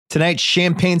Tonight's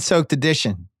champagne-soaked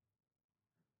edition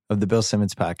of the Bill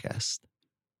Simmons podcast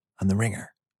on the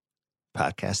Ringer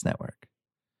Podcast Network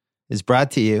is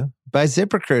brought to you by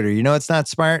ZipRecruiter. You know it's not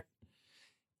smart?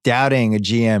 Doubting a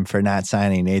GM for not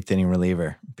signing an eighth-inning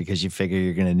reliever because you figure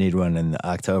you're going to need one in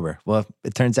October. Well,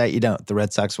 it turns out you don't. The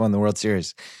Red Sox won the World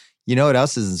Series. You know what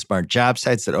else isn't smart? Job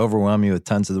sites that overwhelm you with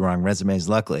tons of the wrong resumes.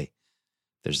 Luckily,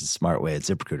 there's a smart way at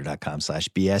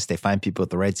ZipRecruiter.com/BS. They find people with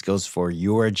the right skills for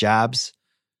your jobs,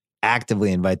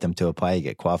 actively invite them to apply. You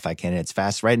get qualified candidates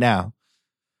fast. Right now,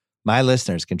 my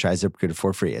listeners can try ZipRecruiter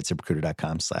for free at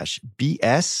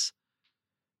ZipRecruiter.com/BS.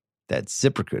 That's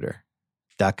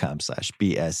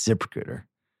ZipRecruiter.com/BS. ZipRecruiter,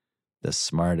 the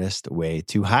smartest way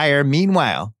to hire.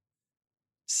 Meanwhile,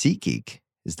 SeatGeek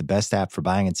is the best app for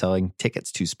buying and selling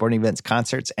tickets to sporting events,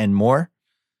 concerts, and more.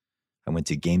 I went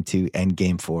to Game 2 and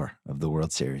Game 4 of the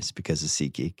World Series because of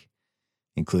SeatGeek,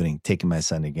 including taking my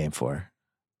son to Game 4.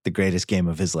 The greatest game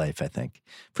of his life, I think.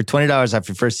 For $20 off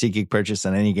your first SeatGeek purchase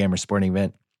on any game or sporting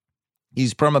event,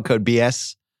 use promo code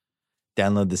BS,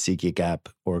 download the SeatGeek app,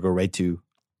 or go right to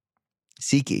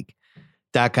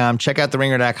SeatGeek.com. Check out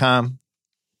TheRinger.com,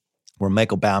 where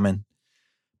Michael Bauman,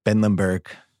 Ben Lindbergh,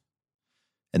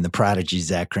 and the prodigy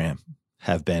Zach Cram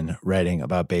have been writing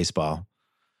about baseball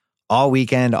all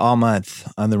weekend, all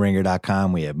month on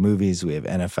TheRinger.com. We have movies, we have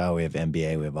NFL, we have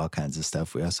NBA, we have all kinds of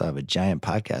stuff. We also have a giant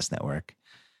podcast network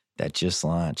that just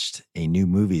launched a new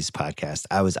movies podcast.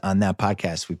 I was on that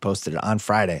podcast. We posted it on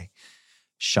Friday.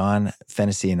 Sean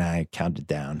Fennessy and I counted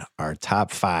down our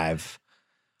top 5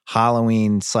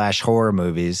 Halloween/horror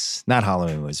movies, not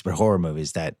Halloween movies, but horror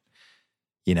movies that,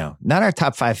 you know, not our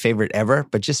top 5 favorite ever,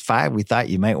 but just 5 we thought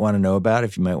you might want to know about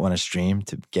if you might want to stream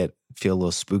to feel a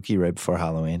little spooky right before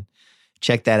Halloween.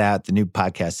 Check that out. The new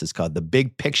podcast is called The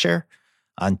Big Picture.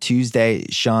 On Tuesday,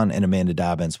 Sean and Amanda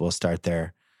Dobbins will start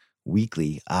their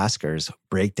weekly Oscars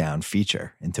breakdown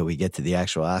feature until we get to the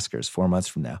actual Oscars 4 months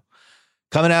from now.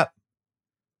 Coming up,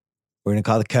 we're going to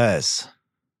call the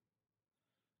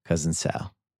Cousin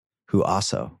Sal, who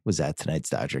also was at tonight's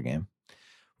Dodger game.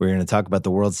 We're going to talk about the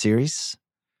World Series,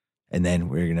 and then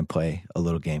we're going to play a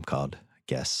little game called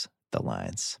Guess the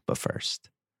Lines. But first,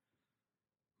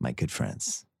 my good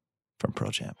friends from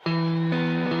Pearl Jam.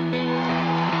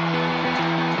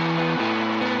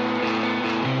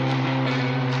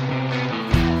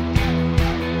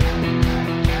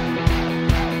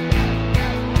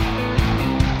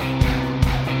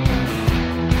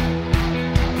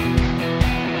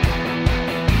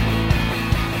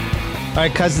 All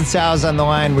right, Cousin Sal's on the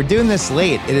line. We're doing this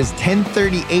late. It is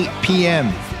 10:38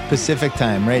 p.m. Pacific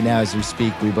time. Right now, as we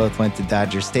speak, we both went to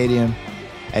Dodger Stadium.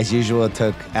 As usual, it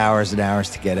took hours and hours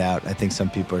to get out. I think some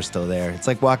people are still there. It's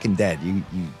like Walking Dead. You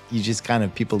just kind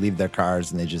of, people leave their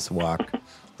cars and they just walk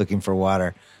looking for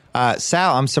water.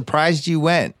 Sal, I'm surprised you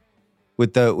went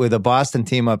with the Boston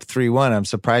team up 3-1. I'm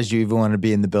surprised you even want to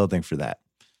be in the building for that.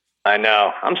 I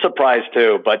know. I'm surprised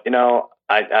too. But, you know,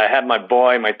 I had my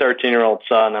boy, my 13-year-old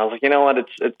son. I was like, you know what?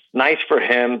 It's nice for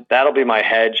him. That'll be my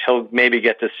hedge. He'll maybe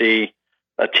get to see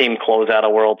a team close out a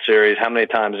World Series. How many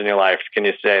times in your life can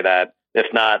you say that?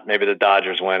 If not, maybe the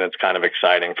Dodgers win. It's kind of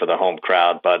exciting for the home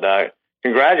crowd. But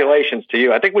congratulations to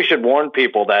you. I think we should warn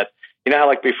people that, you know how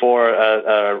like before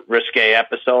a risque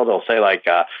episode, they'll say like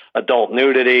adult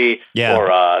nudity or,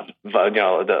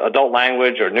 the adult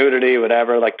language or nudity,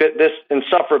 whatever. Like this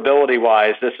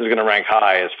insufferability-wise, this is going to rank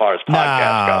high as far as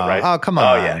podcasts go, right? Oh, come on.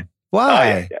 Oh, yeah.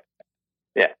 Why? Oh,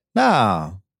 yeah.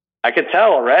 No. I can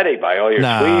tell already by all your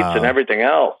tweets and everything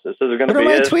else. This is going to be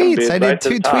my tweets. I did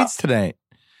 2 tweets tonight.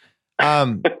 I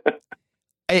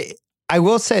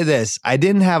will say this. I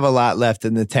didn't have a lot left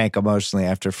in the tank emotionally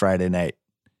after Friday night.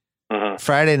 Mm-hmm.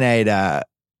 Friday night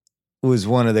was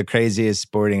one of the craziest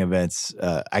sporting events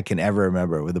I can ever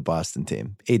remember with the Boston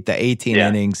team. The 18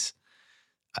 innings,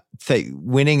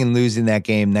 winning and losing that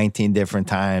game 19 different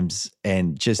times,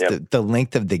 and just the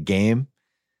length of the game.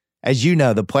 As you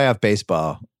know, the playoff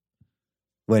baseball,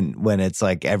 when it's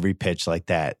like every pitch like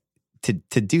that, to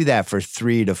do that for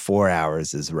 3 to 4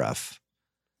 hours is rough.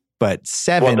 But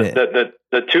 7... Well,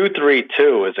 the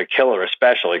 2-3-2 is a killer,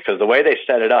 especially because the way they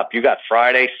set it up, you got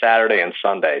Friday, Saturday, and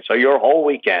Sunday. So your whole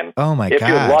weekend, if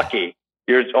you're lucky,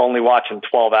 you're only watching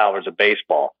 12 hours of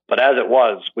baseball. But as it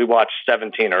was, we watched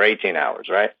 17 or 18 hours,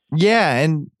 right? Yeah,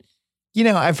 and, you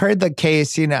know, I've heard the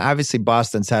case, you know, obviously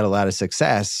Boston's had a lot of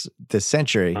success this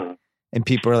century. Mm-hmm. And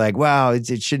people are like, wow,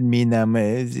 it shouldn't mean them.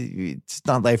 It's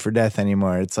not life or death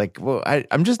anymore. It's like, well,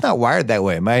 I'm just not wired that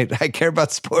way. I care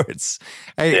about sports.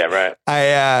 Right.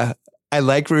 I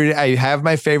like rooting. I have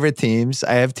my favorite teams.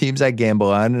 I have teams I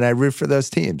gamble on, and I root for those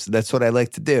teams. That's what I like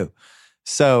to do.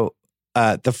 So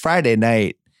the Friday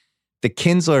night, the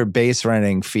Kinsler base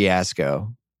running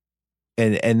fiasco.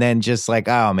 And then just like,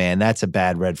 oh man, that's a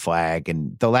bad red flag.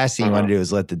 And the last thing you want to do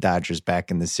is let the Dodgers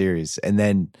back in the series. And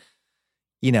then,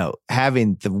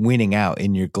 having the winning out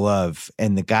in your glove.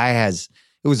 And the guy it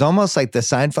was almost like the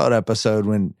Seinfeld episode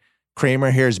when Kramer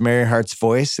hears Mary Hart's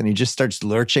voice and he just starts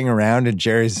lurching around in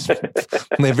Jerry's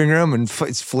living room and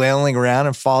is flailing around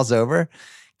and falls over.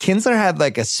 Kinsler had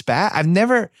like a spat.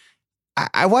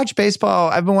 I watch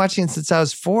baseball. I've been watching it since I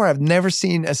was 4. I've never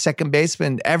seen a second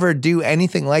baseman ever do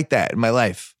anything like that in my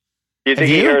life. You think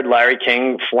he heard Larry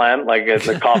King phlegm, like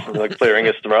the cough like clearing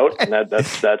his throat, and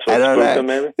that's what spooked him,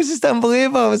 maybe? It's just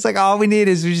unbelievable. It's like all we need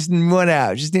is we just one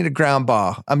out. Just need a ground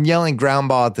ball. I'm yelling ground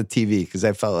ball at the TV because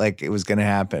I felt like it was going to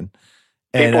happen.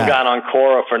 People got on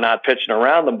Cora for not pitching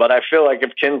around them, but I feel like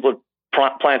if Kinsler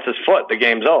plants his foot, the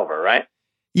game's over, right?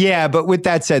 Yeah, but with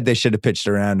that said, they should have pitched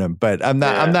around him. But I'm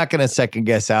not going to second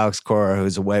guess Alex Cora,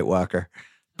 who's a White Walker.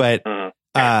 But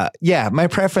my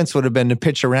preference would have been to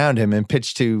pitch around him and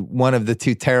pitch to one of the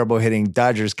 2 terrible hitting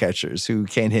Dodgers catchers who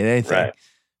can't hit anything. Right.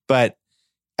 But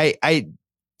and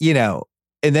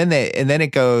then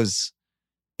it goes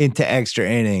into extra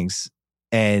innings,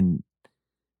 and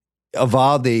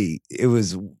Eovaldi, it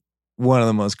was one of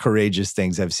the most courageous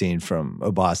things I've seen from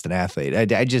a Boston athlete.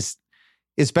 I just,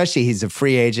 especially he's a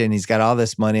free agent, he's got all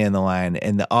this money on the line,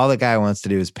 and all the guy wants to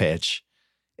do is pitch.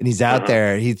 And he's out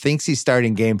there. He thinks he's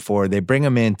starting game 4. They bring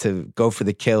him in to go for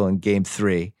the kill in game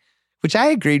 3, which I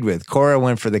agreed with. Cora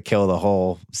went for the kill the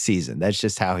whole season. That's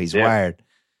just how he's wired.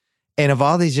 And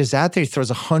Eovaldi's just out there. He throws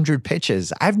 100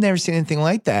 pitches. I've never seen anything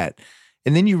like that.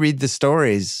 And then you read the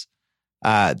stories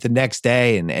the next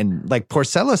day, and like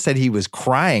Porcello said he was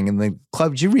crying in the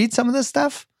club. Did you read some of this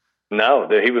stuff? No,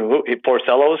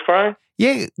 Porcello was crying?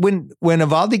 Yeah, when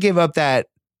Eovaldi gave up that,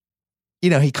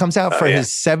 he comes out for his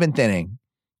 7th inning,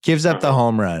 gives up the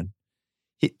home run.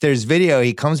 There's video.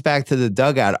 He comes back to the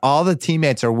dugout. All the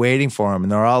teammates are waiting for him,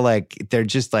 and they're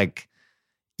just like,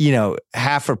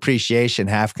 half appreciation,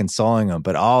 half consoling him.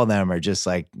 But all of them are just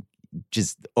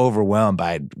overwhelmed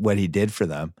by what he did for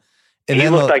them. And he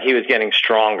looked like he was getting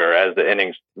stronger as the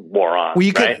innings wore on. Well,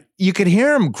 you could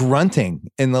hear him grunting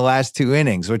in the last 2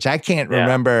 innings, which I can't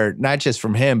remember, not just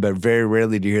from him, but very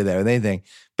rarely to hear that with anything.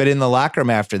 But in the locker room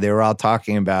after, they were all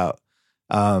talking about,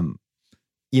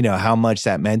 how much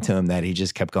that meant to him that he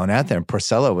just kept going out there. And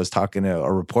Porcello was talking to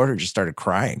a reporter, just started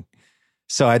crying.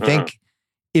 So I think,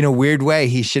 in a weird way,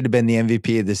 he should have been the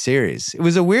MVP of the series. It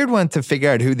was a weird one to figure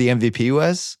out who the MVP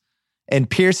was. And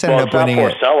Pierce ended up winning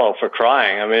it. Porcello for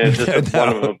crying. I mean, it's just one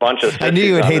of a bunch of. I knew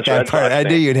you would hate that part. I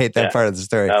knew you'd hate that part of the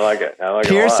story. I like it.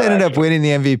 Pierce ended up winning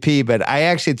the MVP, but I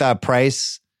actually thought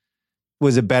Price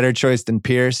was a better choice than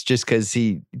Pierce, just because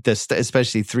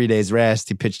especially 3 days rest,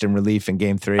 he pitched in relief in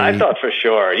game 3. I thought for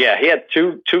sure. Yeah, he had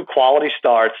two quality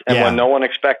starts, and when no one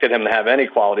expected him to have any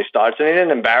quality starts, and he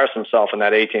didn't embarrass himself in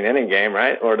that 18-inning game,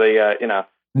 right? Or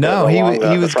No, he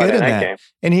was good in that game.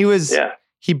 And he was. Yeah.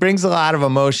 He brings a lot of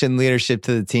emotion, leadership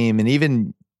to the team. And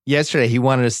even yesterday, he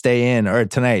wanted to stay in, or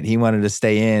tonight, he wanted to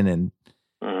stay in, and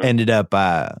ended up,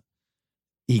 they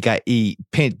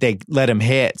let him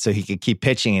hit so he could keep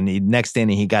pitching. And next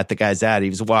inning, he got the guys out. He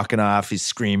was walking off. He's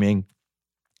screaming.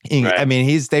 I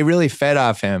mean, they really fed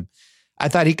off him. I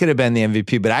thought he could have been the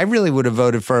MVP, but I really would have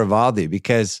voted for Eovaldi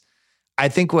because I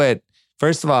think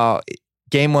first of all,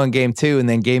 game 1, game 2, and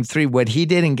then game 3, what he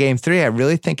did in game 3, I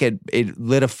really think it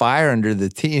lit a fire under the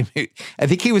team. I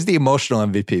think he was the emotional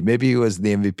MVP. Maybe he was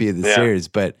the MVP of the series,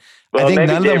 but I think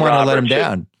none of them want to let him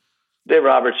down. Dave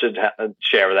Roberts should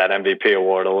share that MVP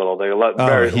award a little. There are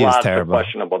lots of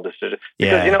questionable decisions.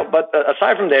 Because, but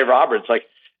aside from Dave Roberts,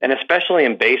 and especially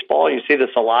in baseball, you see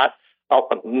this a lot.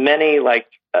 Many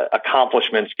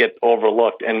accomplishments get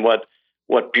overlooked, and what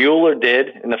Buehler did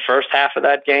in the first half of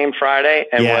that game Friday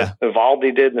and what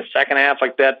Eovaldi did in the second half,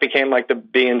 that became the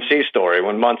B and C story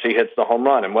when Muncy hits the home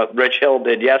run, and what Rich Hill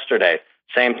did yesterday,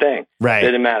 same thing. Right. It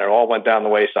didn't matter. It all went down the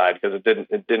wayside because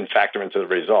it didn't factor into the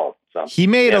result. So he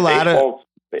made a lot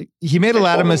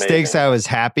of mistakes. I was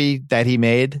happy that he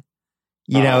made.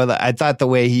 I thought the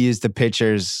way he used the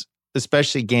pitchers,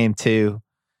 especially game 2,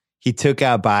 he took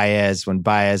out Baez when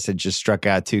Baez had just struck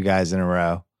out 2 guys in a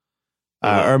row.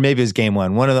 Or maybe it was game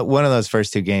 1. One of those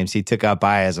first 2 games, he took out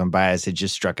Baez when Baez had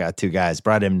just struck out 2 guys.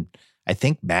 Brought in, I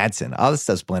think, Madsen. All this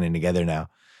stuff's blending together now.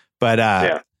 But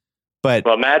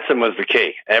Madsen was the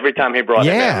key. Every time he brought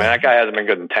him in, that guy hasn't been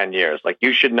good in 10 years.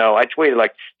 You should know. I tweeted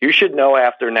you should know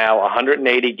after now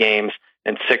 180 games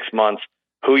in 6 months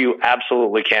who you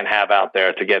absolutely can't have out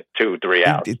there to get 2-3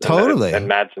 outs. Totally. And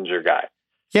Madsen's your guy.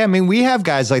 Yeah, I mean, we have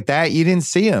guys like that. You didn't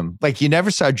see him. Like, you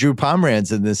never saw Drew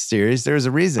Pomeranz in this series. There's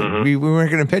a reason. Mm-hmm. We weren't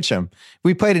going to pitch him.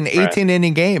 We played an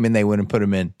 18-inning game, and they wouldn't put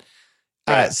him in.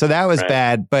 So that was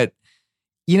bad. But,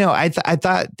 I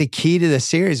thought the key to the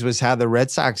series was how the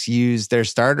Red Sox used their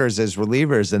starters as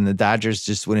relievers, and the Dodgers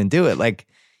just wouldn't do it. Like,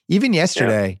 even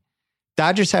yesterday,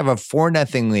 Dodgers have a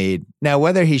 4-0 lead. Now,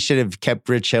 whether he should have kept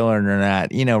Rich Hill or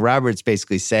not, Roberts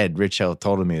basically said Rich Hill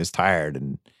told him he was tired,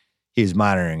 and he was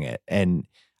monitoring it. And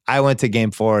I went to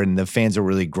game 4 and the fans were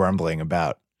really grumbling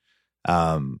about. They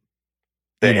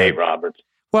hate Roberts.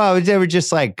 Well, they were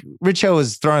just like, Rich Hill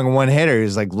was throwing a one-hitter. He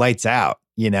was like lights out,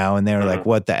 and they were like,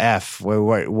 what the F?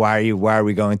 Why are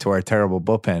we going to our terrible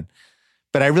bullpen?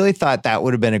 But I really thought that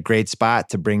would have been a great spot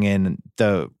to bring in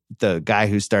the guy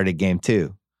who started game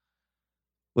 2.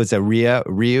 Was it Ryu?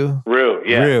 Ryu,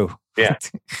 yeah. Ryu. Yeah.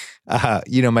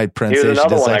 My pronunciation. He was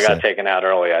another one I got taken out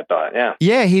early, I thought. Yeah.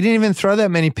 Yeah, he didn't even throw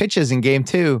that many pitches in game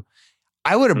 2.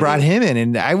 I would have brought him in,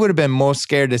 and I would have been most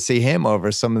scared to see him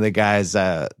over some of the guys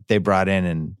they brought in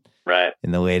in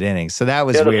the late innings. So that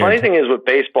was weird. The funny thing is with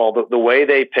baseball, the way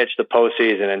they pitch the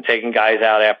postseason and taking guys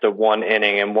out after one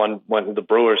inning, and when the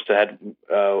Brewers had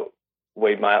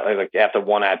Wade Miley, like after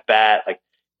one at bat, like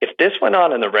if this went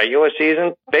on in the regular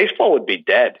season, baseball would be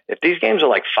dead. If these games are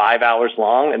like 5 hours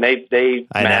long and they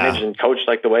manage and coach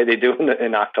like the way they do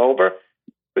in October,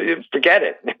 forget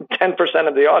it. 10%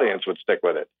 of the audience would stick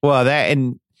with it. Well,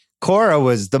 and Cora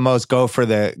was the most go for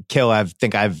the kill I've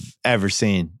ever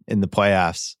seen in the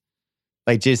playoffs.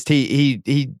 Like, just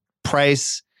he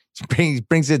Price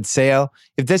brings in Sale.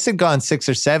 If this had gone 6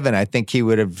 or 7, I think he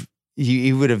would have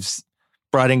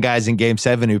brought in guys in game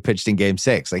 7 who pitched in game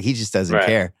 6. Like, he just doesn't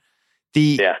care.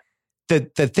 The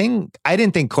thing, I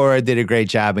didn't think Cora did a great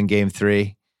job in game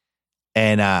 3.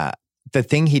 And the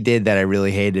thing he did that I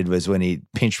really hated was when he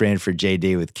pinch ran for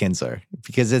JD with Kinsler,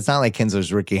 because it's not like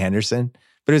Kinsler's Ricky Henderson,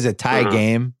 but it was a tie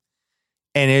game.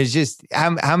 And it was just,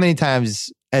 how many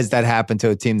times has that happened to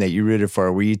a team that you rooted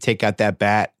for, where you take out that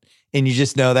bat and you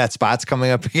just know that spot's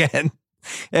coming up again?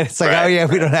 And it's like,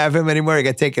 we don't have him anymore. You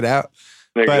got to take it out.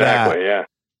 Exactly, yeah.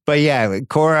 But yeah,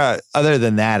 Cora, other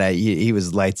than that, he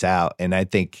was lights out. And I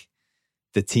think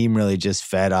the team really just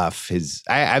fed off his.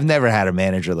 I've never had a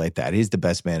manager like that. He's the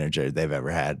best manager they've ever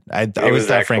had. I always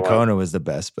thought Francona was the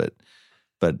best, but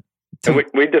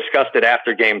we discussed it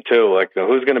after game 2, like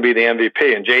who's going to be the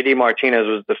MVP, and JD Martinez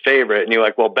was the favorite, and you're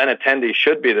like, well, Benintendi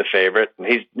should be the favorite, and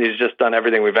he's just done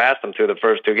everything we've asked him to the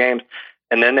first 2 games.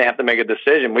 And then they have to make a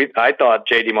decision. I thought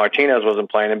JD Martinez wasn't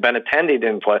playing, and Benintendi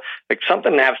didn't play. Like,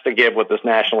 something has to give with this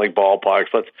National League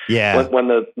ballparks. When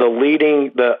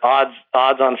the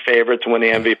odds-on favorite to win the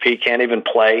MVP can't even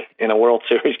play in a World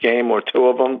Series game, or 2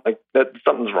 of them, like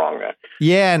something's wrong there.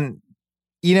 Yeah, and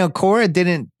Cora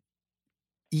didn't.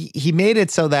 He made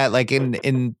it so that, like,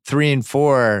 in 3 and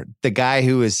 4, the guy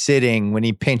who was sitting when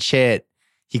he pinch hit,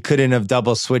 he couldn't have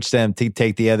double switched them to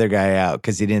take the other guy out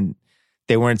because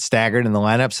they weren't staggered in the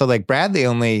lineup. So, like, Bradley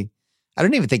I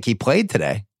don't even think he played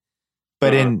today.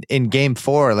 But in game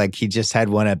 4, like, he just had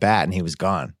one at bat and he was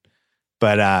gone.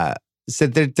 But so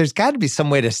there's got to be some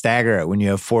way to stagger it when you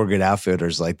have 4 good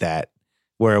outfielders like that,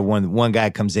 where when one guy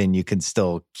comes in, you can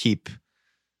still keep,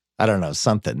 I don't know,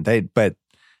 something. I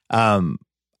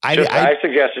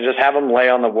suggested just have them lay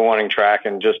on the warning track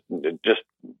and just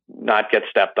not get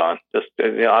stepped on. Just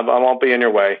I won't be in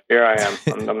your way. Here I am.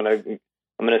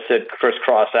 I'm gonna sit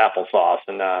crisscross applesauce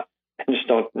and just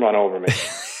don't run over me.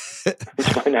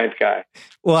 It's my ninth guy.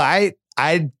 Well, I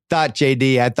thought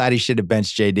I thought he should have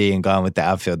benched JD and gone with the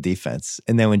outfield defense.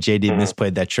 And then when JD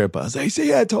misplayed that trip, I was like,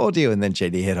 see, I told you. And then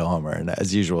JD hit a homer. And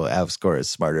as usual, outscore is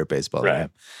smarter at baseball than I am.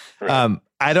 Right.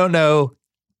 I don't know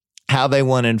how they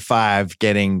won in 5,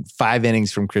 getting 5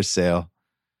 innings from Chris Sale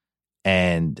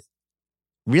and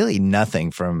really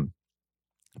nothing from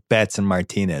Betts and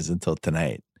Martinez until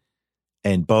tonight.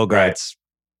 And Bogarts,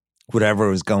 whatever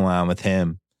was going on with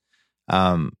him,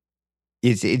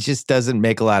 it just doesn't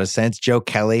make a lot of sense. Joe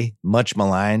Kelly, much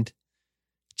maligned,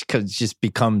 just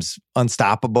becomes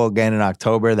unstoppable again in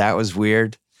October. That was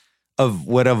weird. Of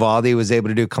what Evaldi was able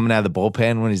to do coming out of the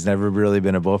bullpen when he's never really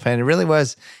been a bullpen. It really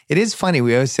was. It is funny.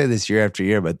 We always say this year after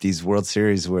year about these World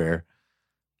Series where,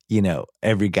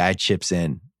 every guy chips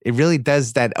in. It really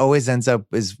does. That always ends up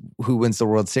as who wins the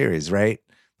World Series, right?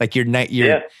 Like your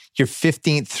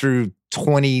 15th through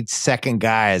 22nd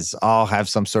guys all have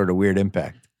some sort of weird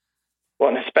impact. Well,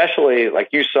 and especially like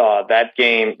you saw that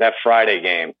game, that Friday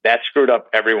game, that screwed up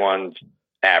everyone's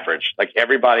average. Like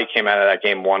everybody came out of that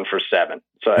game 1 for 7.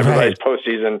 So everybody's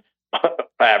postseason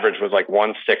average was like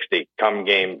 160 come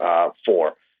game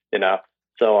 4,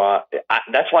 So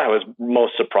that's why I was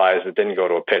most surprised it didn't go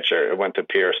to a pitcher. It went to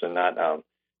Pierce and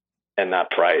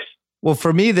not Price. Well,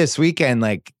 for me this weekend,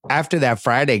 like after that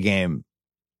Friday game,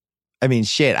 I mean,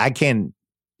 shit, I can't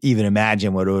even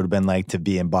imagine what it would have been like to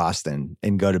be in Boston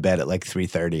and go to bed at like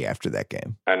 3:30 after that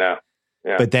game. I know.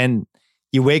 Yeah. But then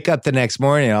you wake up the next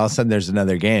morning and all of a sudden there's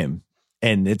another game.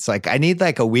 And it's like, I need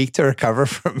like a week to recover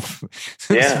from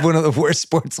one of the worst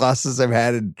sports losses I've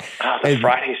had.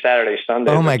 Friday, Saturday,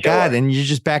 Sunday. Oh my God. And you're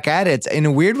just back at it. It's, in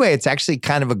a weird way, it's actually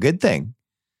kind of a good thing.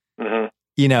 Mm-hmm.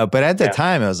 You know, but at the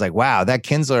time, I was like, wow, the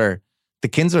Kinsler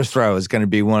throw is going to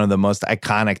be one of the most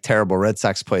iconic, terrible Red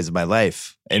Sox plays of my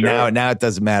life. And now it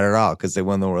doesn't matter at all because they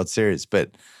won the World Series. But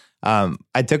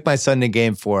I took my son to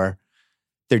game 4.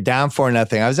 They're down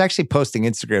 4-0. I was actually posting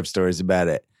Instagram stories about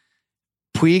it.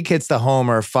 Puig hits the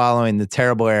homer following the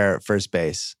terrible error at first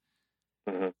base.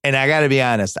 Mm-hmm. And I got to be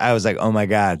honest, I was like, oh my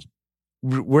God,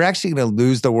 we're actually going to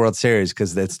lose the World Series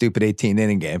because of that stupid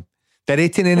 18-inning game. That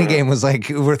 18-inning game was like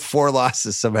worth 4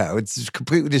 losses somehow. It's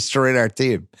completely destroyed our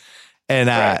team. And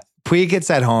Puig gets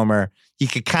that homer. You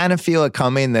could kind of feel it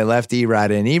coming. They left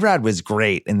Erod in. Erod was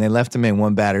great, and they left him in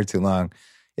one batter too long.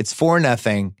 It's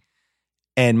 4-0.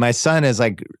 And my son is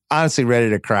like honestly ready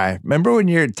to cry. Remember when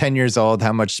you're 10 years old,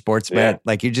 how much sports meant?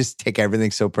 Like you just take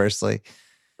everything so personally.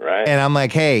 Right. And I'm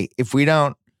like, hey, if we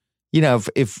don't,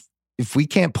 if we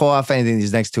can't pull off anything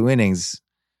these next 2 innings,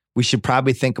 we should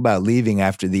probably think about leaving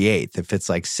after the 8th. If it's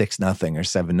like 6-0 or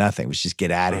 7-0, we should just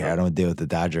get out of here. I don't deal with the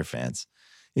Dodger fans.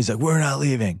 He's like, we're not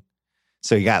leaving.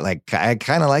 So he got like, I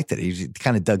kind of liked it. He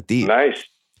kind of dug deep. Nice.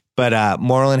 But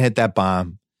Moreland hit that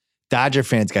bomb. Dodger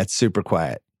fans got super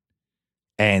quiet.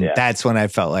 And that's when I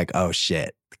felt like, oh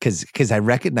shit, because I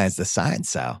recognized the signs,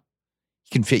 Sal.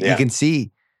 You can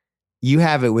see, you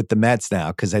have it with the Mets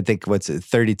now, because I think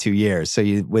 32 years. So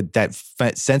you with that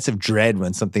sense of dread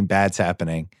when something bad's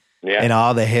happening, and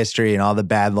all the history and all the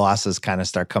bad losses kind of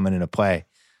start coming into play.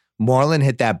 Moreland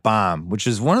hit that bomb, which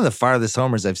was one of the farthest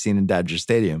homers I've seen in Dodger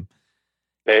Stadium.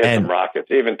 They hit some rockets,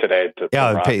 even today.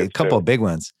 A couple of big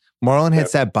ones. Moreland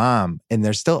hits that bomb, and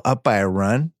they're still up by a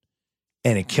run.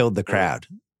 And it killed the crowd.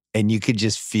 And you could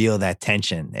just feel that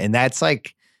tension. And that's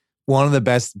like one of the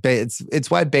best. It's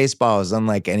why baseball is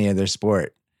unlike any other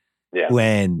sport. Yeah.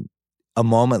 When a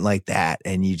moment like that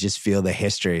and you just feel the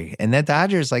history. And that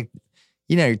Dodgers, like,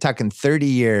 you're talking 30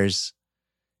 years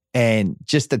and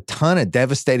just a ton of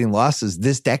devastating losses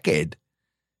this decade.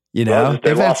 They've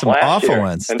had some awful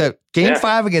ones. Game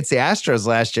 5 against the Astros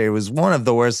last year was one of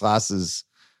the worst losses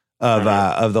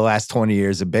of the last 20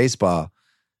 years of baseball.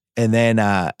 And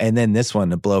then this one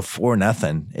to blow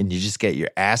 4-0 and you just get your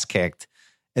ass kicked.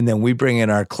 And then we bring in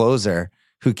our closer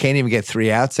who can't even get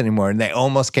 3 outs anymore. And they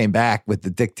almost came back with the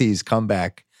Dick T's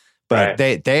comeback. But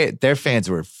their fans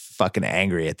were fucking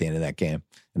angry at the end of that game.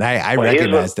 And I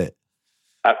recognized it.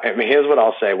 I mean, here's what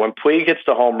I'll say. When Puig gets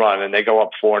the home run and they go up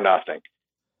 4-0,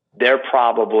 they're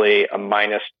probably a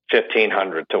minus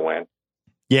 1,500 to win.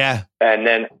 Yeah. And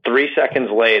then 3 seconds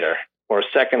later, or a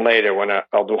second later, when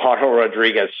Eduardo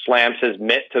Rodriguez slams his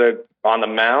mitt on the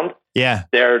mound,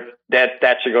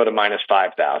 that should go to minus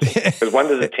 5,000. Because when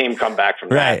does a team come back from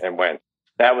that and win?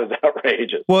 That was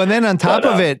outrageous. Well, and then on top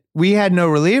of it, we had no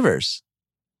relievers.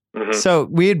 Mm-hmm. So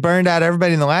we had burned out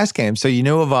everybody in the last game. So you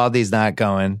knew Evaldi's not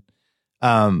going.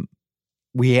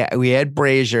 We had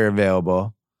Brazier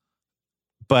available,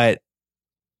 but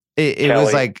it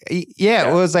was like,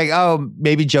 it was like, oh,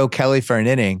 maybe Joe Kelly for an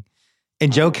inning.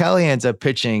 And Joe Kelly ends up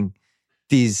pitching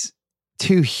these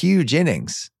 2 huge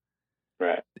innings,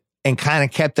 and kind of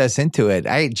kept us into it.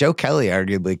 Joe Kelly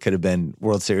arguably could have been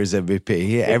World Series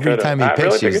MVP. Every time he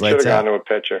pitched, he was lights out. Gone to a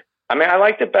pitcher. I mean, I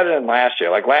liked it better than last year.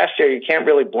 Like last year, you can't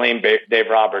really blame Dave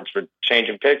Roberts for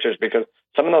changing pitchers because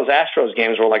some of those Astros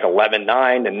games were like 11-9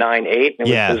 and 9-8. And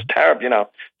it was terrible.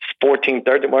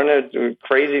 14-13. Weren't it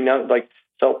crazy?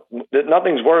 So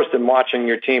nothing's worse than watching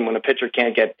your team when a pitcher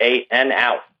can't get 8 and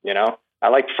out. I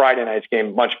liked Friday night's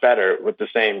game much better with the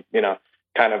same,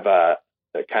 kind of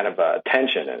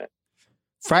tension in it.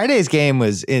 Friday's game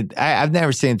was I've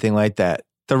never seen anything like that.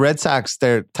 The Red Sox,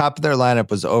 their top of their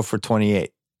lineup was 0 for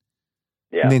 28.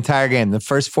 Yeah. The entire game. The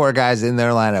first 4 guys in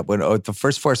their lineup the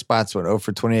first 4 spots went 0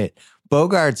 for 28.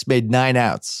 Bogarts made 9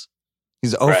 outs.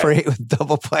 He's 0 for 8 with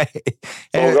double play.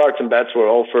 Bogarts and Betts were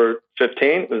 0 for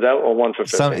 15? Was that or 1 for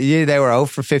 15? They were 0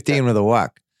 for 15 with a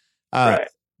walk.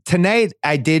 Tonight,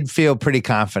 I did feel pretty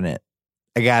confident,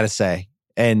 I got to say.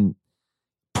 And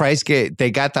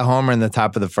they got the homer in the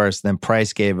top of the first, and then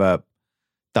Price gave up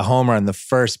the homer on the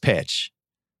first pitch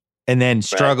and then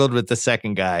struggled with the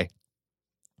second guy.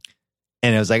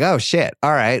 And it was like, oh, shit.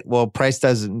 All right. Well, Price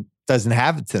doesn't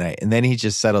have it tonight. And then he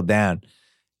just settled down.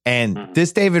 And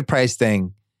this David Price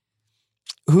thing,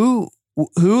 who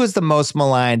is the most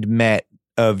maligned Met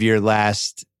of your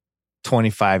last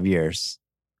 25 years?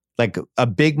 Like a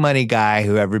big money guy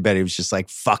who everybody was just like,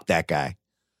 fuck that guy.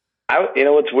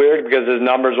 It's weird because his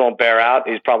numbers won't bear out.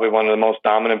 He's probably one of the most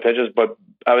dominant pitchers, but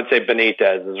I would say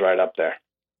Benitez is right up there.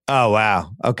 Oh,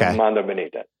 wow. Okay. Armando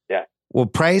Benitez. Yeah. Well,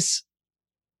 Price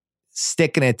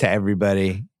sticking it to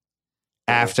everybody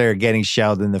after getting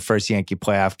shelled in the first Yankee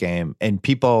playoff game. And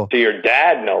people... To your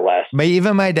dad, no less.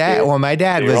 Even my dad. Well, my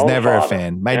dad was never a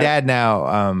fan. My dad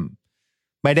now...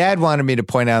 my dad wanted me to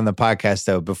point out on the podcast,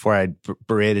 though, before I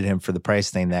berated him for the Price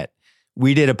thing, that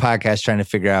we did a podcast trying to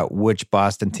figure out which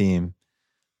Boston team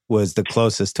was the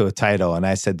closest to a title. And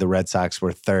I said the Red Sox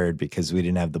were third because we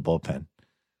didn't have the bullpen.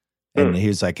 And he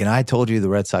was like, and I told you the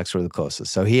Red Sox were the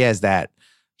closest. So he has that.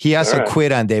 He also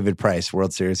quit on David Price,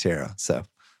 World Series hero. So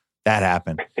that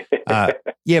happened.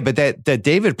 Yeah, but the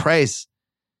David Price,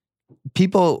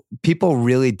 people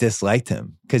really disliked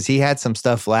him because he had some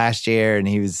stuff last year and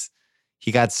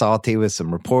he got salty with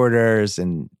some reporters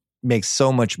and makes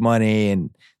so much money, and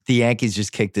the Yankees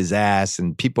just kicked his ass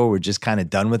and people were just kind of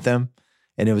done with him.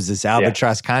 And it was this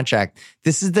albatross contract.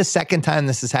 This is the second time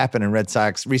this has happened in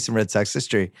recent Red Sox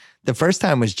history. The first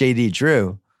time was J.D.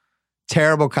 Drew,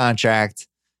 terrible contract,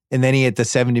 and then he hit the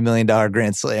 $70 million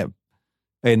grand slam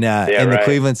in the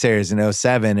Cleveland series in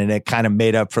 2007, and it kind of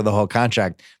made up for the whole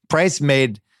contract. Price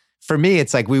made, for me,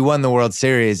 it's like we won the World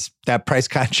Series. That Price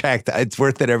contract, it's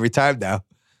worth it every time now.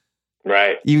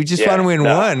 Right. You just want to win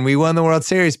one. We won the World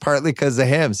Series partly because of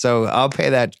him. So I'll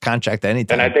pay that contract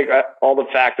anytime. And I think all the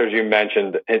factors you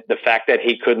mentioned, the fact that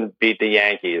he couldn't beat the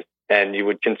Yankees, and you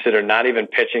would consider not even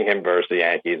pitching him versus the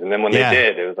Yankees. And then when they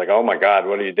did, it was like, oh my God,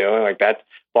 what are you doing? Like that's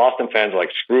Boston fans are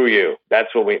like, screw you. That's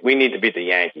what we need to beat the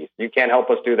Yankees. You can't help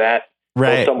us do that.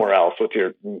 Right. Go somewhere else with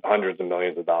your hundreds of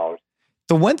millions of dollars.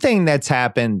 The one thing that's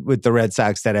happened with the Red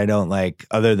Sox that I don't like,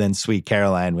 other than Sweet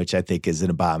Caroline, which I think is an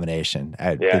abomination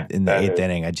in the eighth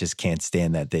inning, I just can't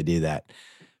stand that they do that.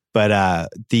 But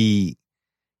the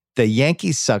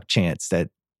Yankees suck chants that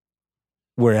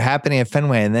were happening at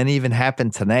Fenway and then even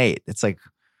happened tonight. It's like,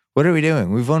 what are we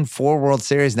doing? We've won 4 World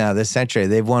Series now this century.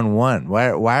 They've won 1.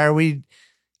 Why are we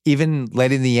even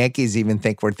letting the Yankees even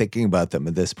think we're thinking about them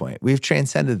at this point? We've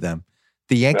transcended them.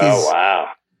 The Yankees. Oh, wow.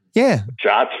 Yeah.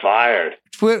 Shots fired.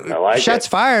 I like Shots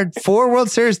fired. 4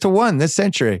 World Series to 1 this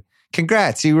century.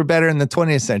 Congrats. You were better in the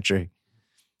 20th century.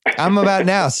 I'm about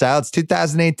now, Sal. It's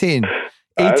 2018.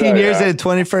 18 years in the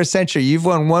 21st century. You've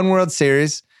won 1 World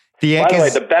Series. The Yankees. By the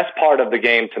way, the best part of the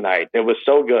game tonight, it was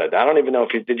so good. I don't even know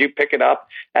if did you pick it up?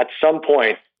 At some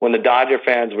point when the Dodger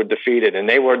fans were defeated, and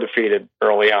they were defeated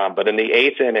early on, but in the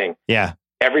 8th inning,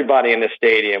 everybody in the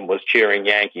stadium was cheering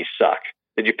Yankees suck.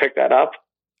 Did you pick that up?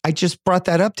 I just brought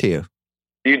that up to you.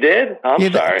 You did?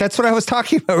 I'm sorry. That's what I was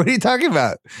talking about. What are you talking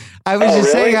about? I was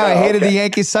just saying how I hated the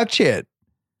Yankees suck chant.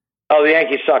 Oh, the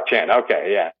Yankees suck chant.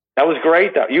 Okay, yeah. That was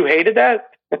great, though. You hated that?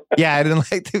 Yeah, I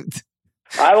didn't like it.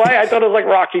 I thought it was like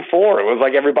Rocky IV. It was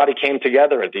like everybody came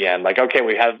together at the end. Like, okay,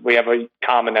 we have a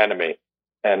common enemy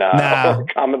and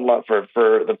common love for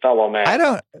the fellow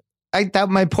man.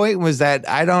 My point was that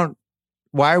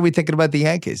why are we thinking about the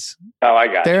Yankees? Oh, I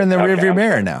got you. They're in the rearview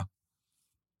mirror now.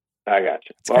 I got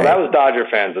you. Well, that was Dodger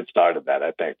fans that started that,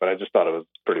 I think, but I just thought it was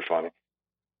pretty funny.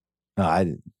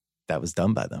 No, that was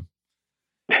done by them.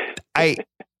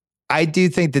 I do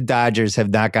think the Dodgers have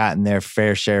not gotten their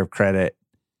fair share of credit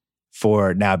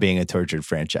for now being a tortured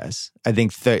franchise. I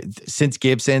think since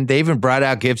Gibson, they even brought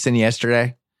out Gibson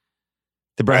yesterday.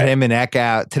 They brought him and Eck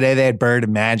out. Today they had Bird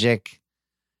and Magic.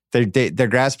 They're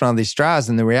grasping all these straws,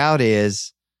 and the reality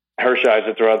is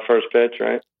Hershiser threw out the first pitch,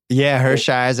 right? Yeah,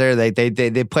 Hershiser.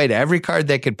 They played every card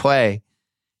they could play,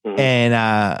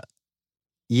 and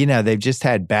they've just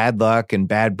had bad luck and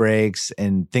bad breaks,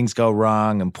 and things go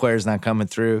wrong, and players not coming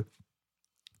through.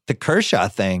 The Kershaw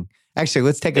thing. Actually,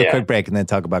 let's take a quick break and then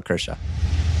talk about Kershaw.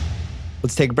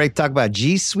 Let's take a break to talk about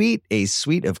G Suite, a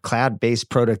suite of cloud-based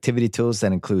productivity tools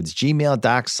that includes Gmail,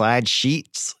 Docs, Slides,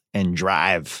 Sheets, and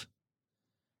Drive.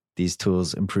 These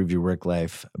tools improve your work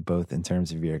life, both in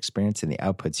terms of your experience and the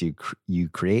outputs you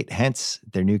create. Hence,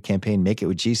 their new campaign, Make It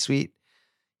with G Suite.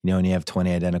 When you have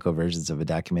 20 identical versions of a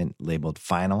document labeled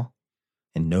Final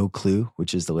and No Clue,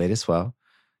 which is the latest, well,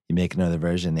 you make another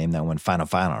version, name that one Final,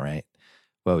 right?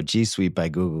 Well, with G Suite by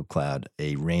Google Cloud,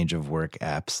 a range of work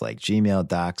apps like Gmail,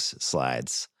 Docs,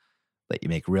 Slides, let you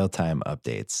make real-time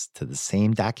updates to the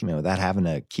same document without having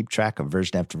to keep track of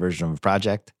version after version of a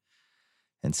project.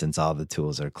 And since all the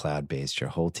tools are cloud-based,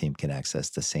 your whole team can access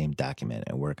the same document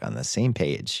and work on the same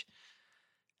page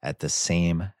at the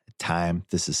same time.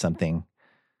 This is something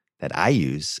that I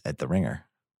use at The Ringer.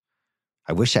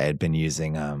 I wish I had been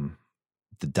using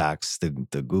the docs, the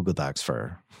Google Docs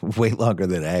for way longer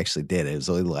than I actually did. It was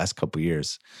only the last couple of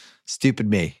years. Stupid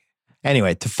me.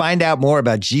 Anyway, to find out more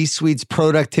about G Suite's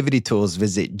productivity tools,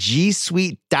 visit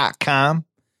gsuite.com.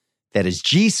 That is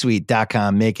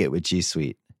gsuite.com. Make it with G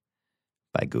Suite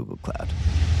by Google Cloud.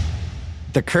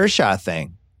 The Kershaw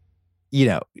thing, we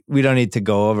don't need to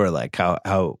go over like how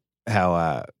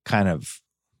kind of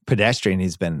pedestrian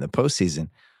he's been in the postseason.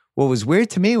 What was weird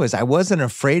to me was I wasn't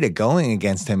afraid of going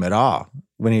against him at all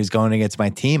when he was going against my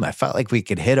team. I felt like we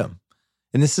could hit him.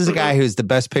 And this is a guy who's the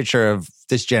best pitcher of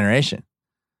this generation.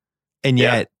 And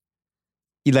yet,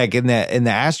 like in the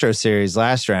Astros series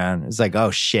last round, it's like, oh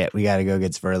shit, we got to go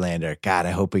against Verlander. God,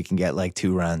 I hope we can get like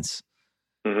 2 runs.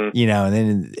 And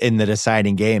then in the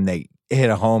deciding game, they hit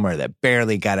a homer that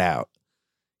barely got out.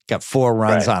 Got 4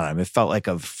 runs on him. It felt like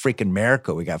a freaking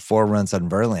miracle. We got 4 runs on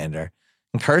Verlander.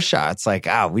 And Kershaw, it's like,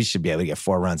 we should be able to get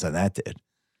 4 runs on that dude.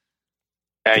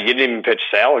 You didn't even pitch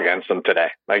Sale against them today.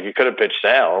 Like you could have pitched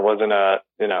Sale. It wasn't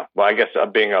well, I guess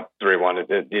being up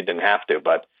 3-1, you didn't have to,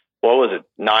 but what was it?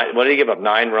 9? What did he give up?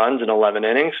 9 runs in 11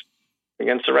 innings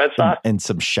against the Red Sox? And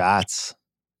some shots.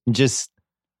 Just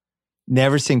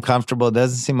never seemed comfortable. It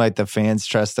doesn't seem like the fans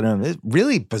trusted him. It's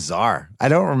really bizarre. I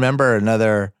don't remember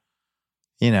another,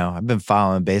 I've been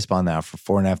following baseball now for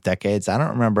 4.5 decades. I don't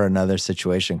remember another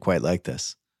situation quite like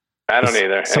this. I don't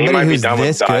either. And he might be done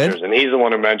with Dodgers. And he's the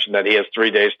one who mentioned that he has 3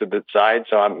 days to decide.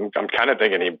 So I'm kind of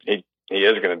thinking he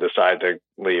is going to decide to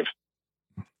leave.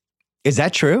 Is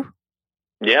that true?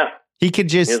 Yeah. He could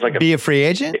just be a free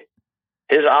agent?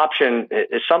 His option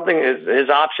is something. His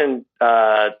option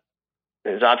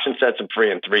sets him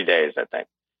free in 3 days, I think,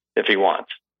 if he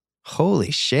wants. Holy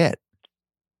shit.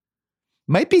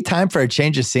 Might be time for a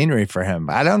change of scenery for him.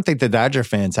 I don't think the Dodger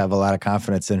fans have a lot of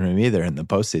confidence in him either in the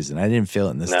postseason. I didn't feel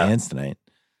it in the stands tonight.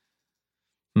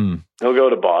 He'll go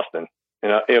to Boston.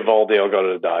 Evaldi will go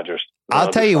to the Dodgers. I'll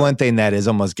tell you one thing that is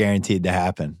almost guaranteed to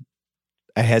happen.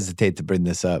 I hesitate to bring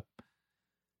this up.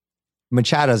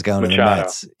 Machado's going to the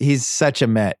Mets. He's such a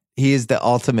Met. He is the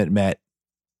ultimate Met.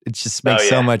 It just makes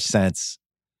so much sense.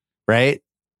 Right?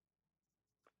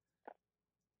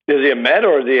 Is he a Met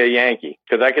or is he a Yankee?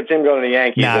 Because I could see him going to the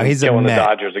Yankees and he's killing a the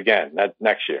Dodgers again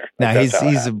next year. No,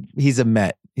 he's a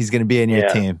Met. He's going to be in your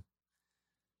team.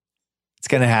 It's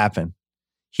going to happen.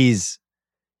 He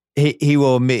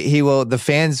will. The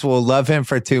fans will love him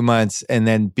for 2 months and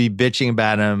then be bitching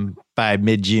about him by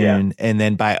mid-June, and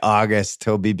then by August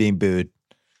he'll be being booed,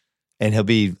 and he'll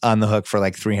be on the hook for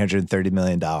like $330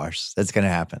 million. That's going to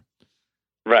happen.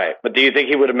 Right, but do you think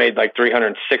he would have made like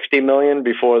 $360 million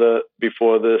before this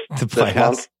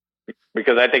month?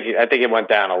 Because I think it went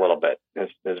down a little bit.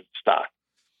 His stock.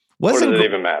 Or does it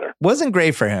even matter? Wasn't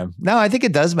great for him. No, I think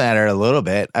it does matter a little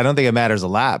bit. I don't think it matters a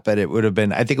lot, but it would have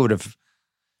been. I think it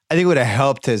would have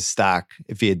helped his stock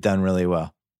if he had done really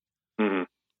well. Mm-hmm.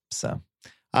 So,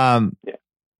 on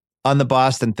the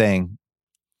Boston thing,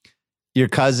 your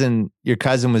cousin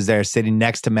was there sitting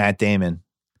next to Matt Damon.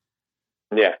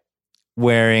 Yeah.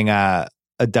 Wearing a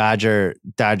Dodger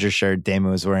shirt.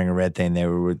 Damon was wearing a red thing. They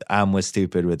were was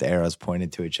stupid with arrows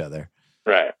pointed to each other.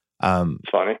 Right. It's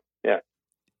funny. Yeah.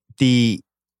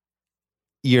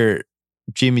 Your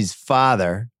Jimmy's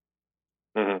father,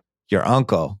 your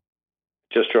uncle,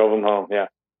 just drove him home. Yeah.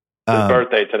 His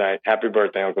birthday tonight. Happy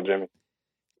birthday, Uncle Jimmy.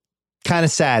 Kind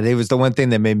of sad. It was the one thing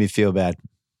that made me feel bad. It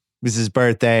was his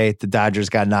birthday. The Dodgers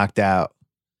got knocked out.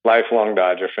 Lifelong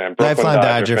Dodger fan. Lifelong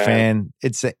Dodger fan.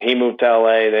 He moved to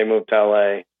LA. They moved to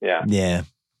LA. Yeah. Yeah.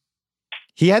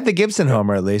 He had the Gibson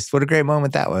homer at least. What a great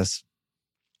moment that was.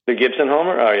 The Gibson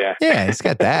homer? Oh, yeah. Yeah, he's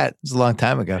got that. It was a long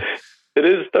time ago. It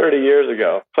is 30 years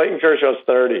ago. Clayton Kershaw's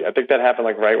 30. I think that happened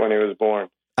like right when he was born.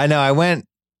 I know. I went,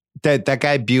 that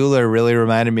guy Bueller really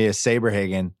reminded me of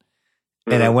Saberhagen.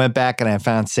 And I went back and I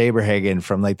found Saberhagen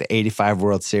from like the 85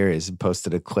 World Series and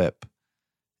posted a clip.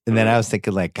 And then I was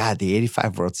thinking like, God, the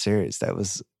 85 World Series, that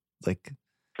was like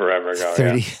forever ago,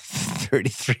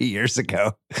 33 years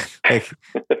ago. Like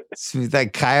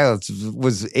that Kyle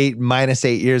was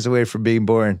 -8 years away from being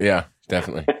born. Yeah,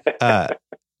 definitely.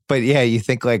 But yeah, you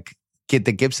think like get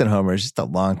the Gibson homer is just a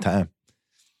long time.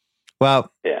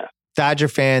 Well, yeah. Dodger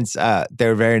fans, they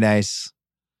were very nice.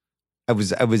 I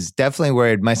was definitely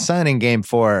worried. My son in Game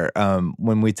 4,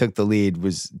 when we took the lead,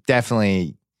 was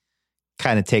definitely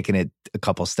kind of taking it a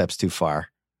couple steps too far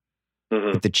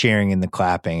with the cheering and the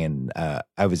clapping. And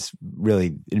I was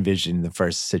really envisioning the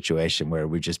first situation where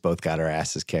we just both got our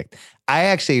asses kicked. I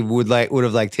actually would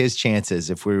have liked his chances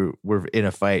if we were in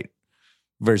a fight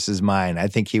versus mine. I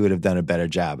think he would have done a better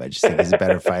job. I just think he's a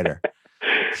better fighter.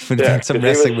 Would have done some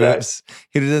wrestling moves.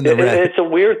 He would have done the It's a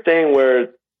weird thing where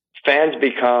fans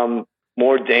become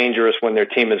more dangerous when their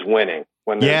team is winning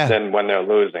than when they're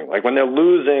losing. Like when they're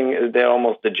losing, they're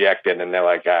almost dejected and they're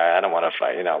like, I don't want to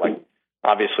fight. You know, like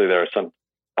obviously there are some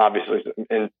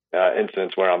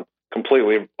incidents where I'm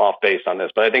completely off base on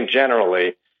this, but I think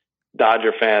generally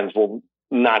Dodger fans will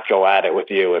not go at it with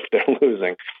you if they're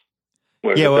losing.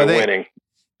 If they're winning.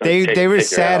 They were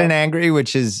sad and angry,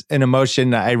 which is an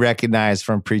emotion I recognize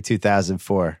from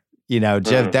pre-2004. You know,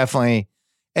 Jeff definitely,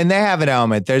 and they have an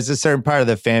element. There's a certain part of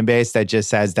the fan base that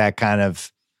just has that kind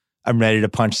of I'm ready to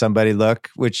punch somebody look,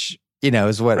 which, you know,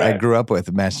 is what I grew up with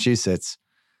in Massachusetts.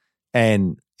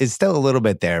 And it's still a little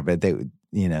bit there, but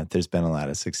there's been a lot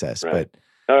of success. Right. But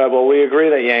all right, well, we agree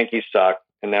that Yankees suck,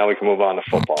 and now we can move on to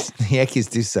football. The Yankees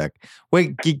do suck.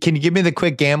 Wait, can you give me the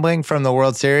quick gambling from the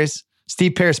World Series?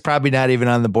 Steve Pearce probably not even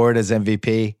on the board as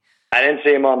MVP. I didn't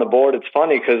see him on the board. It's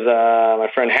funny because my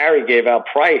friend Harry gave out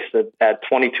Price at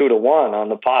 22-1 on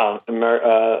the pot.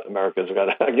 America's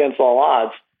got against all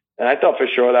odds, and I thought for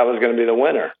sure that was going to be the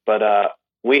winner. But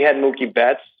we had Mookie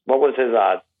Betts. What was his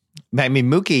odds? I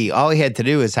mean, Mookie, all he had to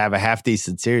do was have a half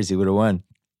decent series. He would have won.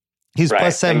 He's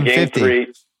plus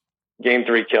 750. Game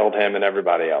three killed him and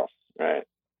everybody else. Right?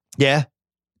 Yeah.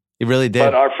 He really did.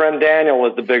 But our friend Daniel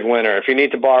was the big winner. If you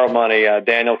need to borrow money,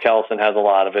 Daniel Kelson has a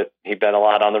lot of it. He bet a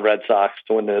lot on the Red Sox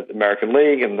to win the American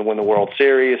League and to win the World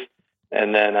Series,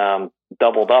 and then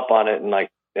doubled up on it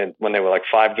and when they were like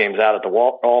 5 games out at the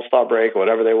All-Star break or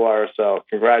whatever they were. So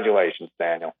congratulations,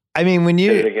 Daniel. I mean, when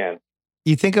did it again.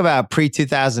 You think about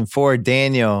pre-2004,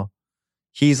 Daniel,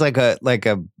 he's like a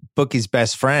bookie's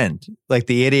best friend, like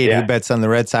the idiot who bets on the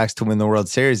Red Sox to win the World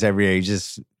Series every year. You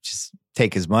just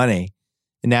take his money.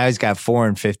 And now he's got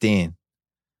 4-15.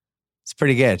 It's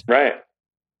pretty good. Right.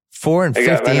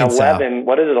 4-15. 11,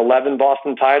 what is it, 11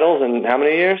 Boston titles in how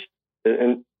many years?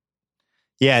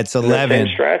 Yeah, it's 11. In the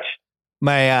same stretch?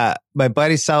 My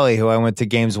buddy Sully, who I went to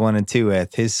games 1 and 2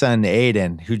 with, his son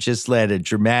Aiden, who just led a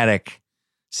dramatic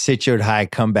Situate High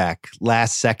comeback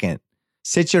last second.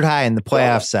 Situate High in the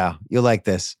playoffs, Sal. You'll like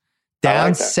this.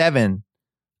 Down 7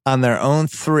 on their own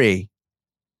 3.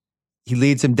 He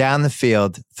leads them down the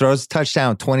field, throws a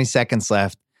touchdown, 20 seconds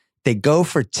left. They go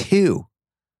for 2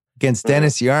 against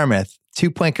Dennis Yarmouth.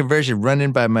 2-point conversion run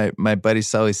in by my buddy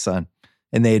Sully's son.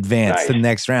 And they advance to the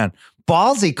next round.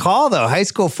 Ballsy call, though. High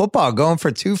school football going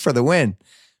for 2 for the win.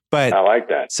 But I like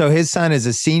that. So his son is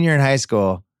a senior in high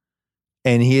school,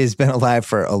 and he has been alive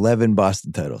for 11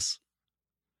 Boston titles.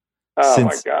 Oh,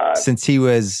 my God. Since he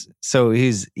was, so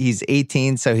he's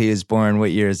 18, so he was born, what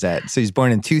year is that? So he's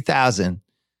born in 2000.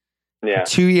 Yeah.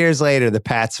 2 years later, the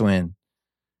Pats win.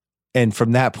 And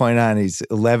from that point on, he's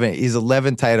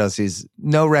 11 titles. He's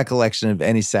no recollection of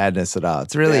any sadness at all.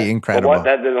 It's really incredible.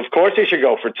 Well, of course he should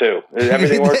go for 2.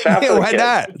 Everything works out for the Why kid.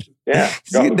 not? Yeah.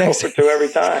 Go for 2 every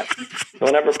time.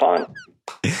 Don't ever punt.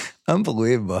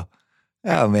 Unbelievable.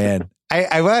 Oh, man.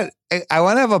 I want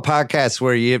to have a podcast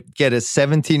where you get a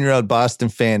 17-year-old Boston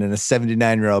fan and a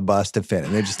 79-year-old Boston fan,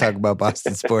 and they just talk about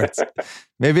Boston sports.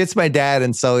 Maybe it's my dad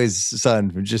and Sully's son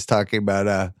who are just talking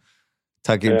about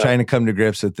trying to come to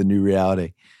grips with the new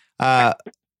reality.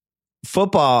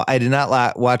 Football, I did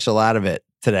not watch a lot of it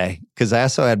today because I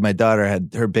also had my daughter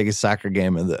had her biggest soccer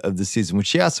game of the season, which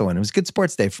she also won. It was a good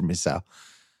sports day for me, Sal.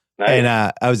 Nice. And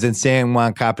I was in San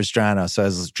Juan Capistrano, so I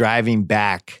was driving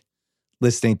back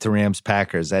listening to Rams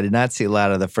Packers. I did not see a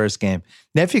lot of the first game.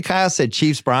 Nephew Kyle said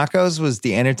Chiefs Broncos was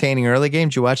the entertaining early game.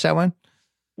 Did you watch that one?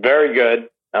 Very good.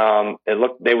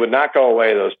 They would not go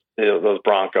away, those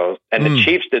Broncos. And the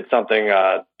Chiefs did something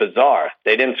bizarre.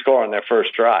 They didn't score on their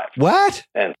first drive. What?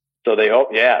 And so they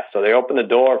opened the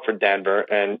door for Denver,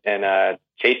 and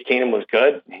Case Keenum was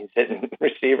good. He's hitting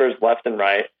receivers left and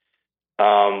right.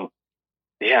 I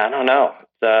don't know.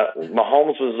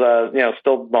 Mahomes was,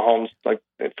 still Mahomes, like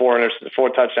 4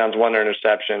 touchdowns, 1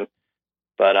 interception.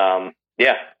 But,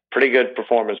 pretty good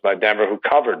performance by Denver, who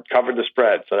covered the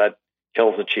spread. So that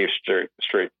kills the Chiefs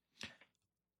streak.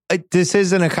 This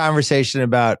isn't a conversation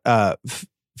about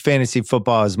fantasy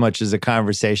football as much as a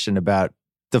conversation about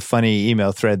the funny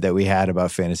email thread that we had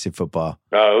about fantasy football.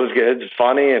 Oh, it was good. It's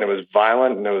funny, and it was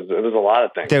violent, and it was a lot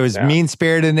of things. There was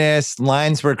mean-spiritedness,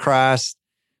 lines were crossed.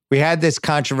 We had this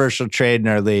controversial trade in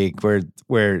our league where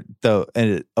a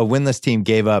winless team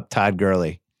gave up Todd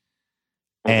Gurley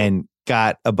and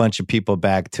got a bunch of people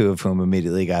back, 2 of whom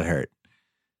immediately got hurt.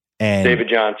 And David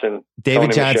Johnson,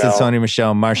 Sony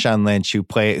Michel, Marshawn Lynch,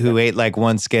 who ate like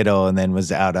 1 Skittle and then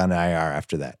was out on IR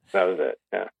after that. That was it.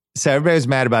 Yeah. So everybody was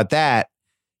mad about that,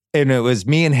 and it was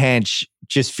me and Hench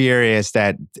just furious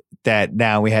that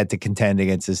now we had to contend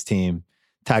against this team,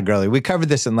 Todd Gurley. We covered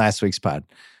this in last week's pod.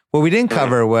 What we didn't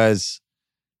cover was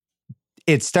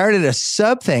it started a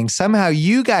sub thing. Somehow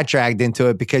you got dragged into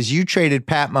it because you traded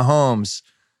Pat Mahomes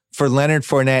for Leonard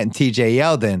Fournette and TJ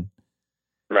Yeldon.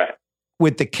 Right.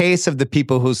 With the case of the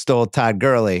people who stole Todd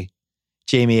Gurley,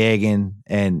 Jamie Egan,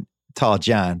 and Tall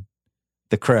John,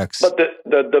 the crooks. But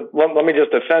let me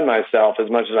just defend myself as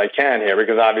much as I can here,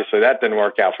 because obviously that didn't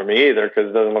work out for me either, because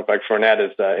it doesn't look like Fournette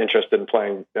is interested in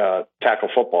playing tackle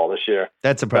football this year.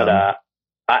 That's a problem. But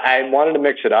I wanted to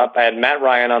mix it up. I had Matt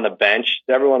Ryan on the bench.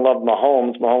 Everyone loved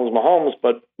Mahomes,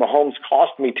 but Mahomes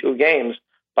cost me 2 games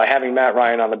by having Matt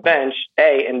Ryan on the bench,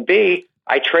 A, and B,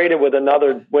 I traded with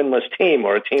another winless team,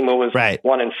 or a team who was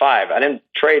 1-5. I didn't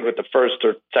trade with the first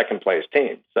or second place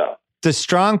team. So the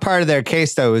strong part of their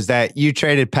case, though, is that you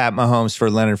traded Pat Mahomes for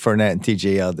Leonard Fournette and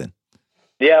TJ Yeldon.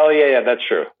 Yeah, that's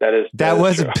true. That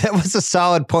was a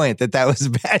solid point that was a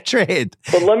bad trade.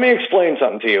 But let me explain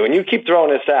something to you. And you keep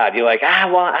throwing this out. You're like,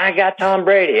 I got Tom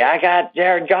Brady. I got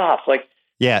Jared Goff. Like,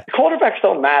 yeah, quarterbacks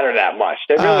don't matter that much.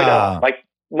 They really don't. Like,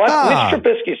 Mitch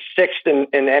Trubisky's 6th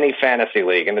in any fantasy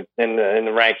league in the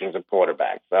rankings of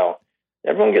quarterbacks. So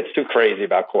everyone gets too crazy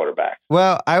about quarterbacks.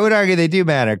 Well, I would argue they do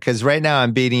matter, because right now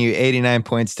I'm beating you 89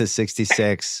 points to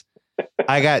 66.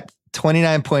 I got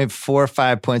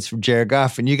 29.45 points from Jared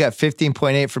Goff, and you got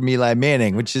 15.8 from Eli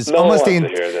Manning, which is almost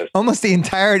the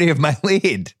entirety of my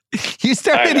lead. You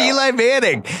started Eli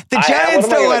Manning. The Giants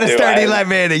don't want to start Eli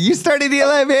Manning. You started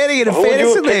Eli Manning in a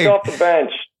fantasy league. Pick off the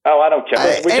bench? Oh, I don't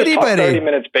care. We just talked 30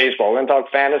 minutes baseball. We're going to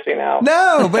talk fantasy now.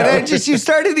 No, but you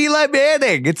started Eli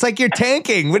Manning. It's like you're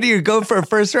tanking. What do you go for, a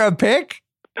first-round pick?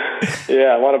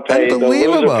 Yeah, I want to pay. The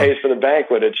loser pays for the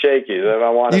banquet at Shakey's. I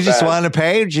want. You just want to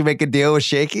pay? Did you make a deal with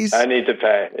Shakey's? I need to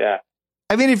pay. Yeah.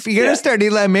 I mean, if you're going to start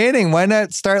Eli Manning, why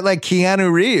not start like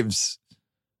Keanu Reeves?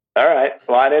 All right.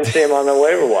 Well, I didn't see him on the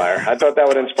waiver wire. I thought that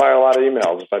would inspire a lot of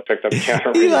emails if I picked up Keanu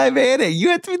Reeves. Eli Manning. You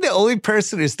have to be the only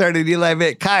person who started Eli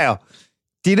Manning. Kyle,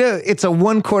 do you know it's a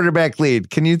 1 quarterback lead?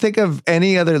 Can you think of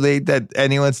any other league that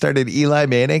anyone started Eli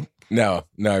Manning? No,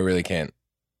 I really can't.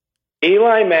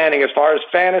 Eli Manning, as far as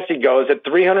fantasy goes, at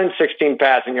 316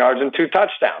 passing yards and 2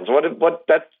 touchdowns.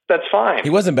 That's fine.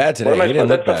 He wasn't bad today. He didn't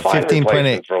look bad.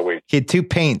 15.8 for a week. He had 2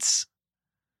 paints.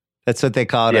 That's what they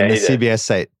call it on the CBS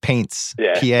site. Paints.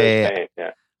 Yeah,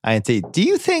 P-A-I-N-T. Do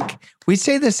you think, we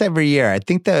say this every year, I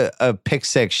think a pick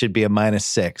 6 should be a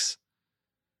 -6.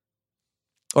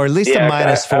 Or at least a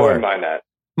 -4. I wouldn't mind that.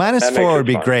 -4 would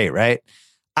be great, right?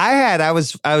 I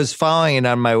was following it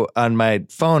on my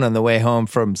phone on the way home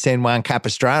from San Juan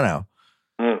Capistrano.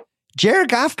 Jared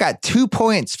Goff got 2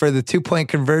 points for the 2-point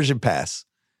conversion pass.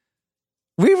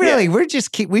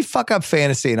 We fuck up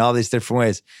fantasy in all these different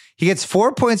ways. He gets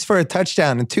 4 points for a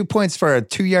touchdown and 2 points for a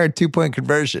 2-yard 2-point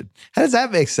conversion. How does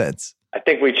that make sense? I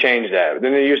think we changed that.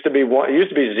 Then it used to be 1. It used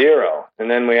to be 0,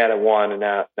 and then we had a 1, and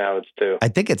now it's 2. I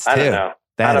think it's 2. I don't know.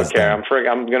 I don't care.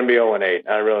 I'm going to be 0-8.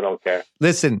 I really don't care.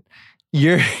 Listen,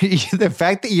 the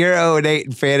fact that you're 0-8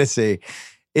 in fantasy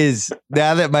is,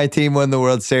 now that my team won the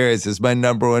World Series, is my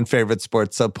number 1 favorite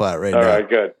sports subplot right now. All right,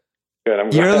 good.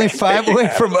 You're only 5 away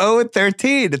from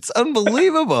 0-13. It's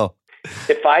unbelievable.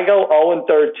 If I go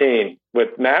 0-13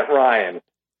 with Matt Ryan,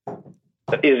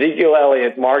 Ezekiel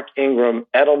Elliott, Mark Ingram,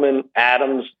 Edelman,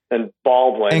 Adams, and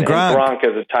Baldwin, and Gronk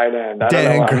as a tight end, I don't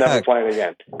know. I'm never playing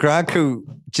again. Gronk, who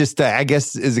just, I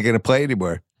guess, isn't going to play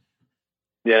anymore.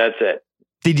 Yeah, that's it.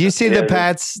 Did you see the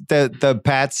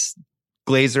Pats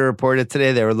Glazer reported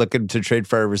today they were looking to trade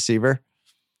for a receiver?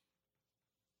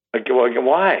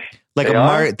 Why?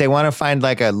 They want to find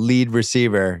like a lead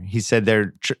receiver. He said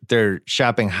they're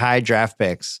shopping high draft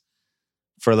picks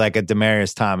for like a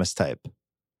Demaryius Thomas type.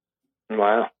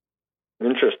 Wow,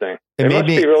 interesting. They must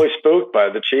be really spooked by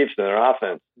the Chiefs and their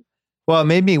offense. Well, it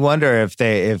made me wonder if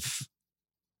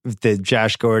the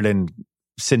Josh Gordon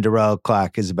Cinderella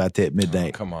clock is about to hit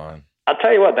midnight. Oh, come on. I'll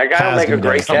tell you what, that guy will make a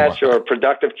great catch or a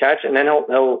productive catch, and then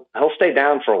he'll stay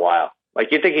down for a while.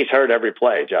 Like, you think he's hurt every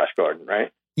play, Josh Gordon,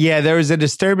 right? Yeah, there was a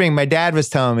disturbing. My dad was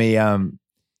telling me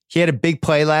he had a big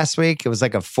play last week. It was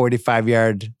like a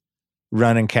 45-yard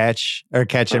run and catch, or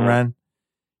catch and run,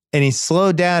 and he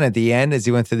slowed down at the end as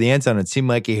he went through the end zone. It seemed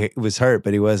like he was hurt,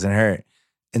 but he wasn't hurt.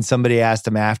 And somebody asked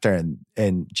him after,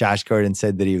 and Josh Gordon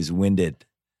said that he was winded.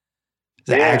 It's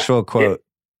an actual quote.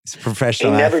 He's a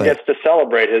professional athlete. He never gets to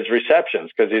celebrate his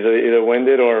receptions because he's either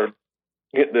winded or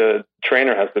the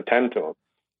trainer has to tend to him.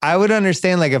 I would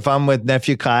understand, like, if I'm with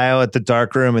nephew Kyle at the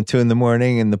dark room at 2 a.m.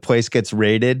 and the place gets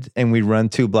raided and we run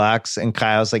 2 blocks and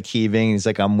Kyle's like heaving. He's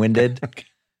like, I'm winded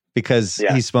because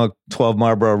he smoked 12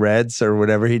 Marlboro Reds or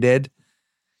whatever he did.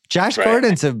 Josh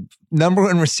Gordon's a number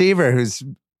 1 receiver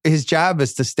his job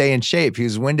is to stay in shape. He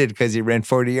was winded because he ran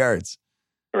 40 yards.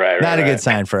 Not a good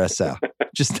sign for us, Sal.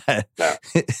 Just that. No.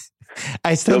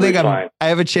 I still think I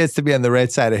have a chance to be on the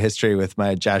right side of history with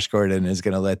my Josh Gordon is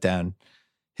going to let down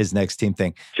his next team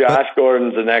thing. Josh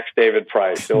Gordon's the next David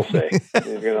Price. You'll see. He's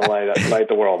going to light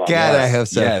the world on. God, I hope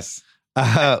so. Yes.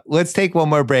 Let's take one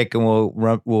more break and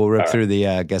we'll rip through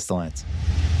the guest lines.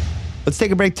 Let's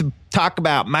take a break to talk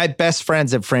about my best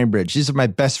friends at FrameBridge. These are my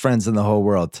best friends in the whole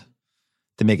world.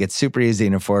 To make it super easy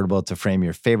and affordable to frame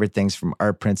your favorite things from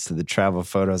art prints to the travel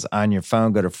photos on your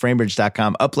phone, go to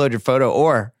framebridge.com, upload your photo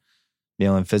or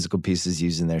mail in physical pieces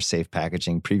using their safe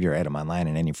packaging. Preview your item online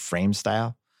in any frame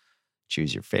style.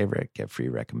 Choose your favorite. Get free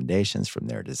recommendations from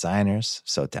their designers.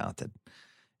 So talented.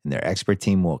 And their expert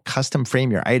team will custom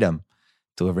frame your item,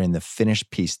 delivering the finished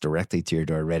piece directly to your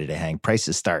door, ready to hang.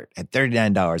 Prices start at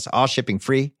 $39, all shipping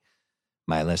free.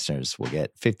 My listeners will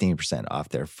get 15% off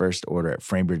their first order at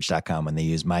framebridge.com when they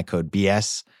use my code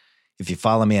BS. If you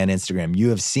follow me on Instagram, you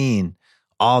have seen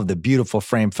all of the beautiful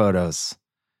frame photos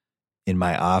in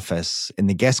my office. And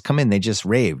the guests come in, they just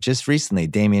rave. Just recently,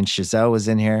 Damien Chazelle was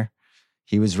in here.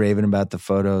 He was raving about the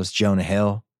photos. Jonah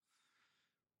Hill.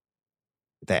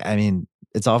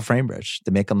 It's all FrameBridge.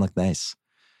 They make them look nice.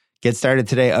 Get started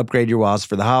today. Upgrade your walls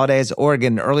for the holidays or get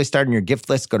an early start on your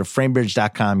gift list. Go to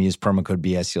framebridge.com. Use promo code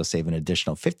BS. You'll save an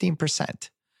additional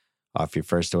 15% off your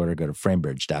first order. Go to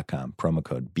framebridge.com. Promo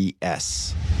code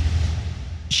BS.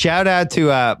 Shout out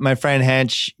to my friend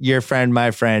Hench, your friend,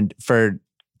 my friend, for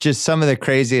just some of the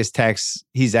craziest texts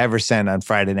he's ever sent on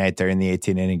Friday night during the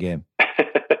 18-inning game.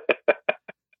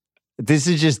 This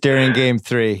is just during game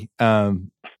 3.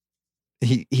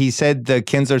 He said the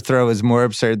Kinsler throw is more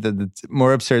absurd than the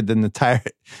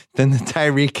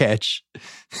Tyree catch.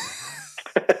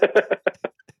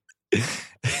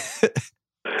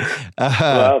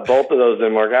 Well, both of those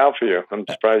didn't work out for you. I'm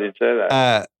surprised you'd say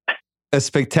that. A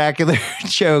spectacular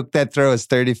joke. That throw is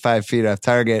 35 feet off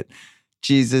target.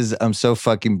 Jesus, I'm so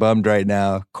fucking bummed right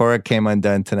now. Cora came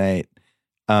undone tonight.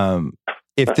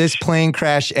 If this plane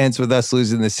crash ends with us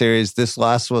losing the series, this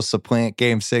loss will supplant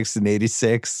Game 6 in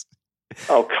 '86.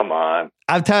 Oh, come on.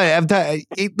 I'm telling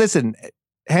you, listen,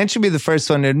 Hen should be the first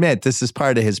one to admit this is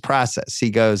part of his process. He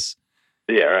goes,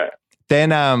 yeah, right.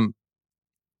 Then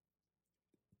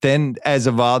as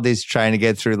Evaldi's trying to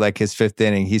get through like his 5th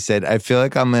inning, he said, I feel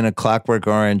like I'm in a Clockwork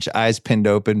Orange, eyes pinned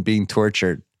open, being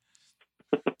tortured.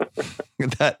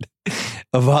 That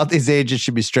Evaldi's agent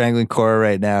should be strangling Cora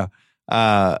right now.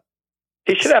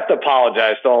 He should have to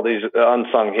apologize to all these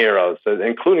unsung heroes,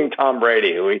 including Tom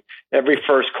Brady, who every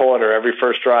first quarter, every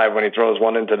first drive, when he throws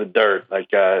one into the dirt, like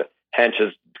Hench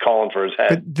is calling for his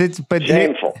head. But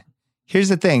shameful. Here's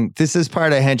the thing. This is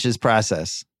part of Hench's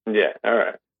process. Yeah, all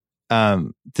right.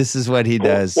 This is what he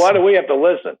does. Why do we have to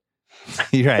listen?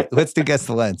 You're right. Let's do Guess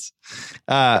the Lens.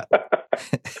 I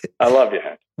love you,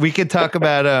 Hench. We could talk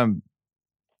about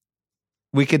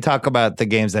the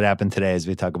games that happened today as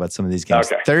we talk about some of these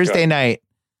games. Okay, Thursday night,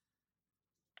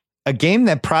 a game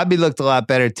that probably looked a lot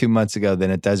better 2 months ago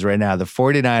than it does right now. The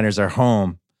 49ers are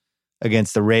home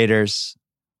against the Raiders.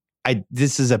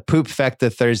 This is a poop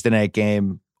fecta Thursday night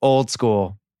game, old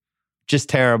school, just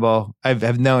terrible. I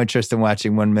have no interest in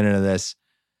watching 1 minute of this.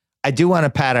 I do want to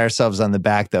pat ourselves on the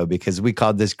back, though, because we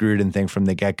called this Gruden thing from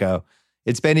the get-go.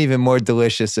 It's been even more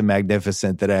delicious and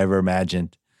magnificent than I ever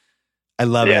imagined. I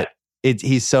love it.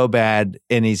 He's so bad,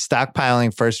 and he's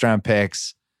stockpiling first-round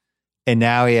picks, and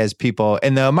now he has people.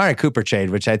 And the Amari Cooper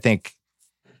trade, which I think,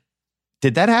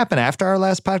 did that happen after our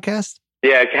last podcast?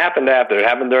 Yeah, it happened after. It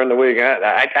happened during the week.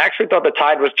 I actually thought the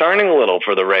tide was turning a little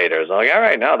for the Raiders. I'm like, all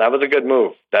right, no, that was a good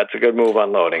move. That's a good move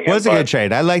unloading. It was a good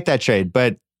trade. I like that trade,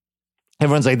 but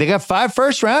everyone's like, they got 5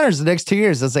 first-rounders the next 2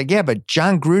 years. I was like, yeah, but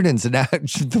John Gruden's now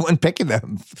the one picking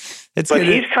them. But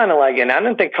he's kind of like, and I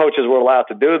didn't think coaches were allowed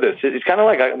to do this. It's kind of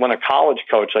like when a college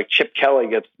coach, like Chip Kelly,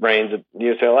 gets reins at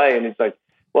UCLA, and he's like,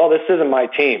 well, this isn't my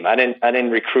team. I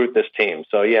didn't recruit this team.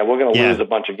 So, yeah, we're going to lose a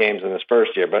bunch of games in this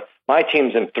first year, but my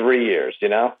team's in 3 years, you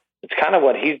know? It's kind of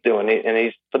what he's doing, and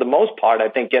he's, for the most part, I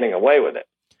think, getting away with it.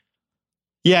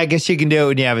 Yeah, I guess you can do it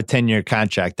when you have a 10-year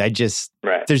contract. There's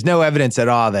no evidence at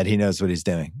all that he knows what he's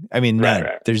doing. I mean, none.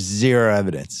 Right. There's zero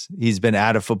evidence. He's been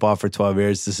out of football for 12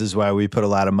 years. This is why we put a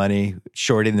lot of money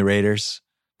shorting the Raiders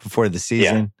before the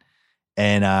season.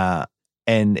 Yeah.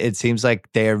 And it seems like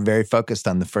they are very focused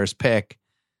on the first pick.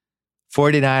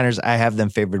 49ers, I have them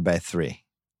favored by 3.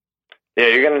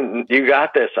 Yeah, you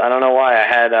got this. I don't know why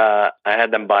I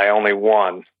had them by only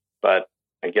 1, but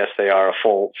I guess they are a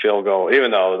full field goal,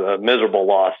 even though the miserable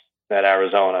loss at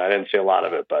Arizona, I didn't see a lot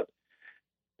of it, but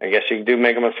I guess you do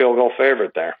make them a field goal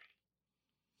favorite there.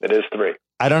 It is 3.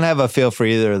 I don't have a feel for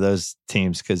either of those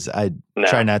teams because I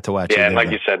try not to watch. Yeah, and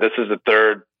like you said, this is the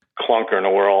third clunker in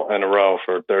a row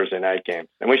for Thursday night games.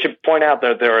 And we should point out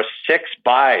that there are 6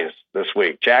 byes this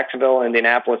week: Jacksonville,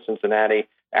 Indianapolis, Cincinnati,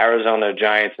 Arizona,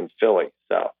 Giants, and Philly.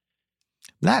 So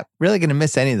not really going to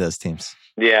miss any of those teams.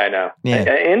 Yeah, I know.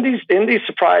 Yeah. Indy's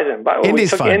surprising. By the way, we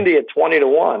took fun. Indy at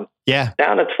 20-1. Yeah.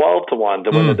 Down to 12-1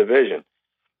 to win the division.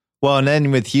 Well, and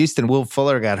then with Houston, Will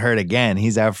Fuller got hurt again.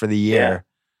 He's out for the year.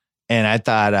 Yeah. And I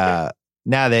thought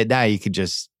now you could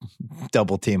just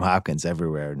double team Hopkins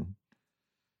everywhere and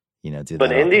do that.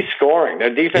 But Indy's scoring.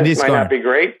 Their defense might not be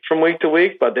great from week to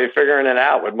week, but they're figuring it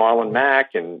out with Marlon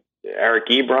Mack and Eric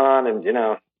Ebron and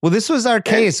Well, this was our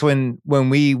case when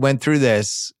we went through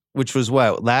this, which was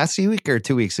what, last week or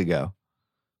 2 weeks ago?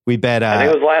 We bet. I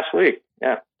think it was last week.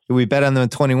 Yeah. We bet on them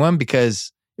at 21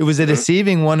 because it was a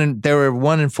deceiving one, and they were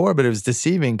 1-4, but it was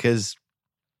deceiving because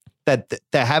that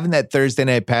having that Thursday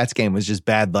night Pats game was just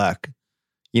bad luck.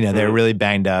 They were really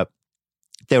banged up.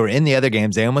 They were in the other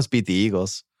games. They almost beat the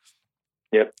Eagles.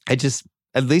 Yep.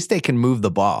 At least they can move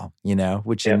the ball,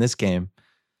 which in this game,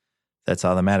 that's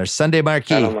all that matters. Sunday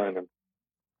marquee. I don't mind them.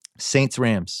 Saints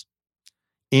Rams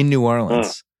in New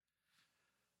Orleans.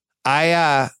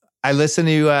 I listened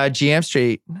to GM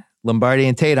Street, Lombardi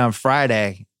and Tate on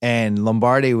Friday, and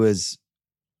Lombardi was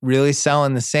really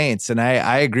selling the Saints, and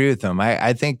I agree with him.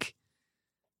 I think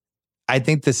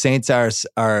the Saints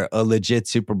are a legit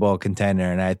Super Bowl contender,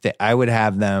 and I would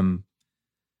have them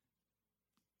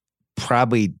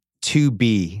probably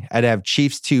 2B. I'd have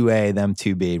Chiefs 2A, them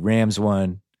 2B, Rams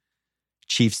 1,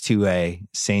 Chiefs 2A,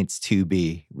 Saints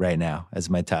 2B right now as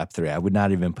my top 3. I would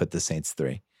not even put the Saints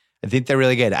 3. I think they're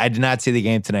really good. I did not see the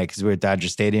game tonight because we were at Dodger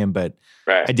Stadium, but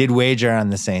I did wager on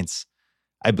the Saints.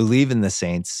 I believe in the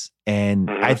Saints, and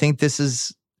I think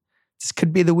this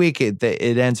could be the week it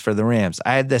ends for the Rams.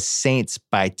 I had the Saints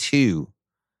by 2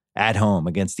 at home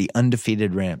against the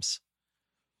undefeated Rams.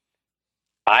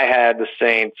 I had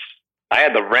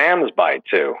the Rams by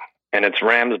 2, and it's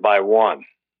Rams by 1.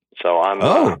 So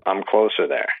I'm closer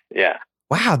there. Yeah.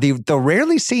 Wow, the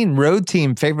rarely seen road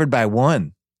team favored by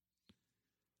 1.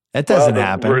 That doesn't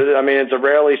happen. I mean, it's a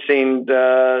rarely seen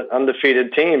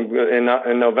undefeated team in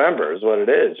November is what it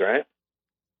is, right?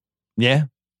 Yeah.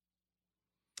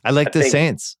 I think the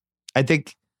Saints. I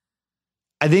think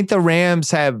the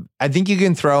Rams I think you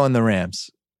can throw in the Rams.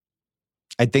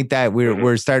 I think that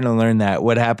we're starting to learn that.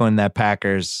 What happened in that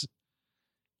Packers,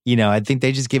 I think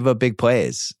they just give up big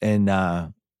plays. And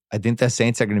I think the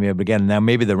Saints are going to be able to get them. Now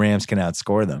maybe the Rams can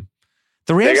outscore them.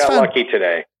 The Rams got lucky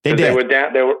today. They did. They were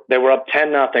down. They were up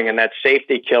 10-0, and that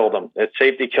safety killed them. That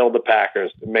safety killed the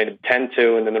Packers. It made it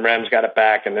 10-2, and then the Rams got it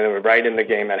back, and then they were right in the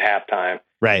game at halftime.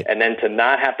 Right. And then to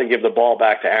not have to give the ball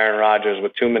back to Aaron Rodgers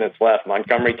with 2 minutes left,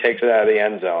 Montgomery takes it out of the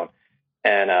end zone,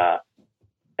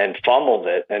 and fumbled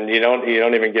it. And you don't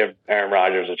even give Aaron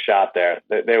Rodgers a shot there.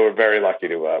 They were very lucky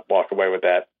to walk away with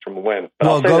that from a win. But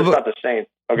I'll say this about the Saints.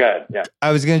 Oh, go ahead. Yeah.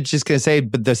 I was just gonna say,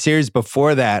 but the series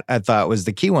before that, I thought was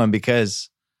the key one because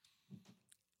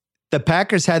the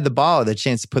Packers had the ball, the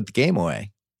chance to put the game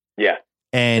away. Yeah.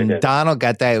 And Donald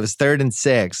got that. It was 3rd and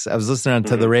 6. I was listening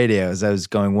to the radio as I was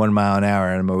going 1 mile an hour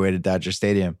on my way to Dodger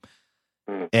Stadium.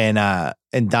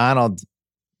 And Donald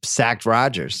sacked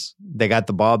Rodgers. They got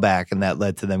the ball back, and that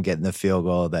led to them getting the field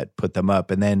goal that put them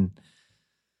up. And then,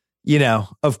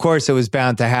 of course, it was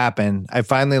bound to happen. I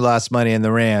finally lost money in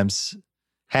the Rams.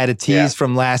 Had a tease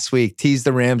from last week. Teased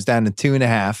the Rams down to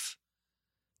 2.5.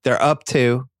 They're up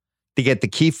 2. To get the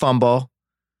key fumble,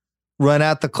 run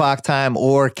out the clock time,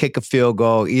 or kick a field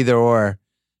goal, either or.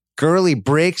 Gurley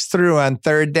breaks through on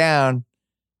 3rd down,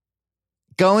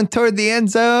 going toward the end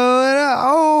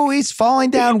zone. He's falling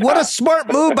down. What a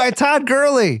smart move by Todd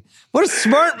Gurley. What a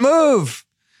smart move.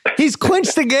 He's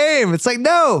clinched the game. It's like,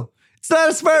 no, it's not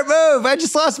a smart move. I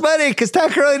just lost money because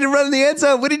Todd Gurley didn't run in the end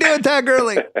zone. What are you doing, Todd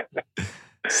Gurley?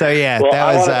 So, yeah, well,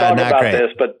 that was not about great.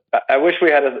 This, but I wish we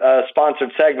had a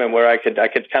sponsored segment where I could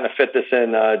kind of fit this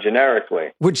in generically.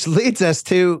 Which leads us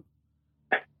to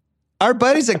our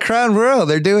buddies at Crown Royal.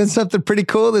 They're doing something pretty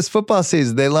cool this football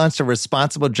season. They launched a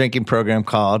responsible drinking program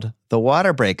called The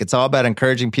Water Break. It's all about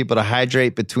encouraging people to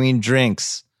hydrate between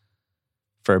drinks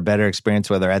for a better experience,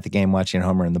 whether at the game, watching at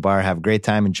home, or in the bar. Have a great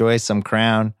time. Enjoy some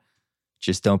Crown.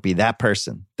 Just don't be that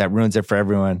person that ruins it for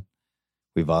everyone.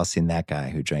 We've all seen that guy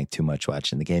who drank too much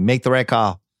watching the game. Make the right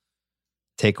call.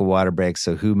 Take a water break.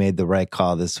 So who made the right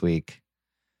call this week?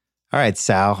 All right,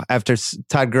 Sal. After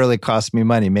Todd Gurley cost me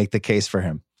money, make the case for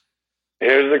him.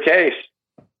 Here's the case.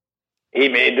 He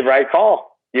made the right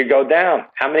call. You go down.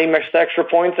 How many missed extra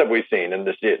points have we seen in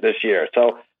this year?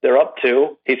 So they're up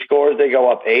 2. He scores. They go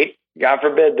up 8. God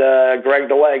forbid Greg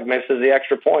the Leg misses the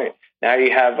extra point. Now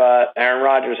you have Aaron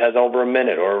Rodgers has over a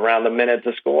minute or around a minute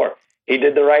to score. He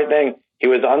did the right thing. He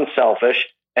was unselfish.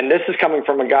 And this is coming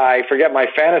from a guy, forget my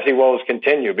fantasy woes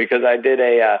continue, because I did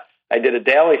a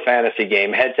daily fantasy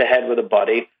game head-to-head with a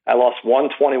buddy. I lost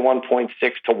 121.6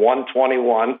 to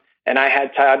 121, and I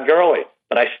had Todd Gurley.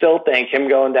 But I still think him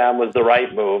going down was the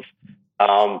right move.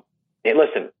 Hey,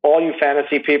 listen, all you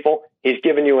fantasy people, he's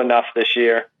given you enough this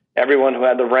year. Everyone who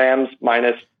had the Rams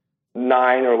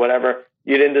 -9 or whatever,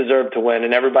 you didn't deserve to win.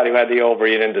 And everybody who had the over,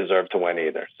 you didn't deserve to win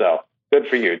either. So good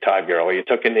for you, Todd Gurley. You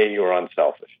took a knee. You were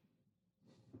unselfish.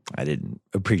 I didn't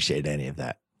appreciate any of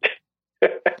that.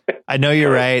 I know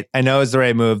you're right. I know it's the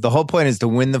right move. The whole point is to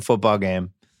win the football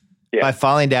game. Yeah. By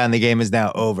falling down, the game is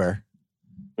now over.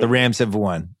 The Rams have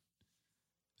won.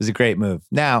 It was a great move.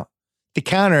 Now, the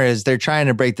counter is they're trying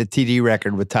to break the TD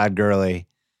record with Todd Gurley.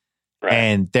 Right.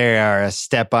 And they are a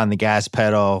step on the gas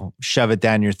pedal, shove it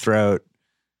down your throat,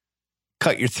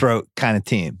 cut your throat kind of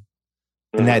team.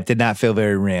 Mm-hmm. And that did not feel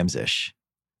very Rams-ish.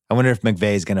 I wonder if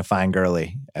McVay is going to find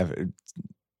Gurley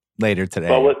later today.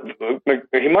 Well,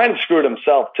 he might have screwed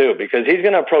himself too, because he's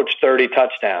going to approach 30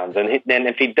 touchdowns. And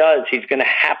if he does, he's going to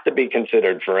have to be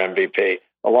considered for MVP,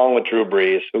 along with Drew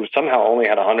Brees, who somehow only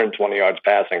had 120 yards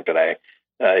passing today,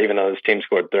 even though his team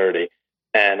scored 30.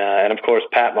 And of course,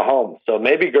 Pat Mahomes. So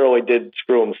maybe Gurley did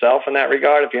screw himself in that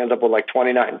regard if he ends up with like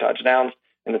 29 touchdowns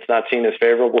and it's not seen as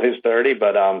favorable, his 30,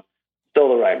 but still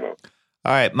the right move.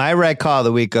 All right, my right call of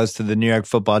the week goes to the New York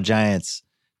Football Giants.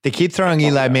 They keep throwing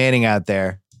Eli Manning out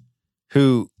there,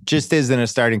 who just isn't a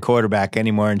starting quarterback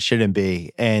anymore and shouldn't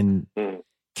be, and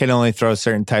can only throw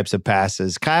certain types of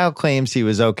passes. Kyle claims he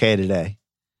was okay today.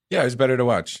 Yeah, he was better to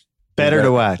watch. Better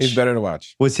to watch. He's better to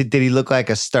watch. Did he look like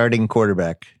a starting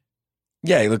quarterback?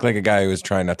 Yeah, he looked like a guy who was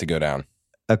trying not to go down.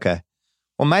 Okay.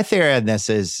 Well, my theory on this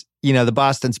is, the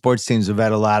Boston sports teams have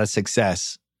had a lot of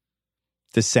success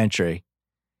this century.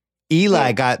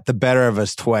 Eli got the better of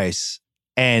us twice.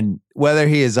 And whether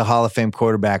he is a Hall of Fame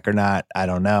quarterback or not, I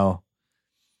don't know.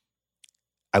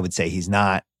 I would say he's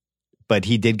not. But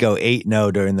he did go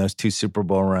 8-0 during those two Super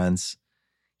Bowl runs.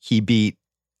 He beat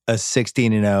a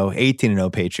 16-0,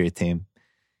 18-0 Patriot team.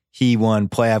 He won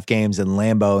playoff games in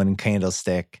Lambeau and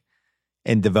Candlestick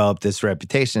and developed this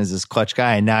reputation as this clutch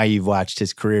guy. And now you've watched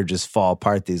his career just fall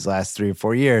apart these last 3 or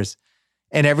 4 years.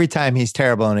 And every time he's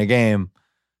terrible in a game,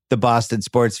 the Boston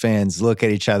sports fans look at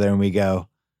each other and we go,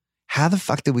 how the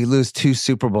fuck did we lose 2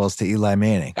 Super Bowls to Eli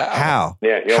Manning? How?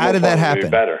 Yeah, how did that happen?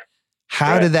 Better.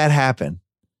 How did that happen?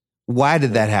 Why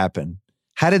did that happen?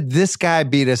 How did this guy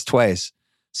beat us twice?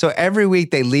 So every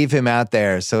week they leave him out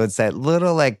there. So it's that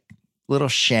little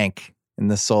shank in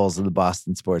the souls of the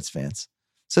Boston sports fans.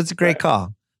 So it's a great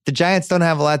call. The Giants don't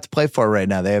have a lot to play for right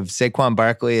now. They have Saquon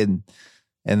Barkley and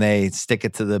they stick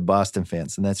it to the Boston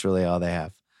fans, and that's really all they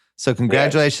have. So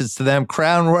congratulations to them.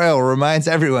 Crown Royal reminds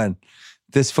everyone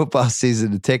this football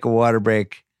season to take a water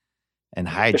break and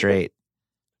hydrate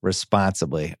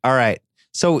responsibly. All right.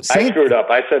 So I screwed up.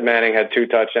 I said Manning had 2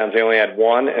 touchdowns. He only had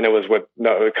 1, and it was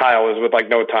Kyle was with like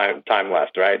no time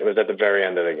left, right? It was at the very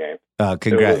end of the game. Oh,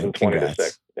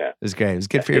 congrats. Yeah. It was great. It was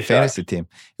good for your fantasy team.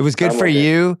 It was good for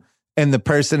you and the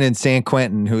person in San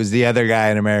Quentin who was the other guy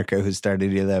in America who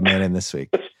started Eli Manning this week.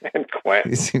 San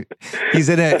Quentin. He's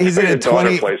in a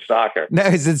 20 plays soccer. No,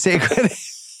 he's in San Quentin.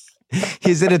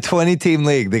 He's in a 20-team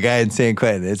league, the guy in San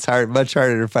Quentin. It's much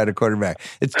harder to find a quarterback.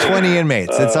 It's 20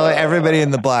 inmates. It's everybody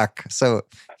in the block. So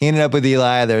he ended up with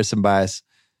Eli. There was some bias.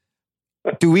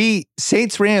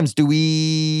 Saints-Rams, do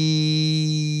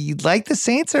we like the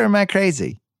Saints or am I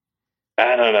crazy?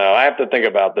 I don't know. I have to think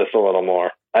about this a little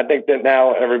more. I think that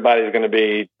now everybody's going to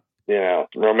be,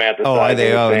 romanticizing. Oh, are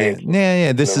they?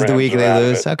 Yeah. This is the week they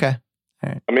lose. Okay. All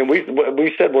right. I mean,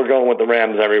 we said we're going with the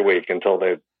Rams every week until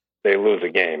they lose a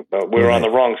game. But we were on the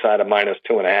wrong side of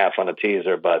 -2.5 on a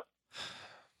teaser, but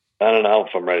I don't know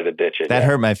if I'm ready to ditch it. That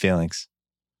hurt my feelings.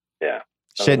 Yeah.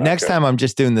 Shit, next time I'm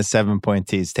just doing the 7-point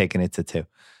tease, taking it to 2. All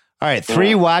right,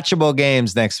 3 watchable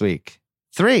games next week.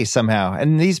 3 somehow.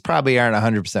 And these probably aren't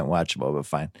 100% watchable, but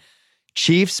fine.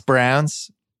 Chiefs, Browns.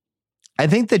 I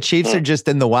think the Chiefs are just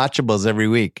in the watchables every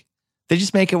week. They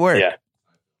just make it work. Yeah.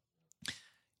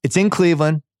 It's in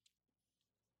Cleveland.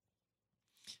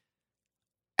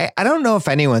 I don't know if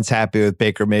anyone's happy with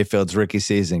Baker Mayfield's rookie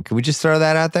season. Can we just throw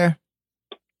that out there?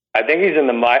 I think he's in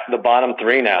the bottom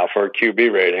 3 now for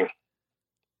QB rating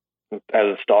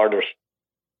as starters.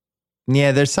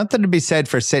 Yeah, there's something to be said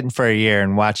for sitting for a year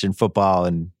and watching football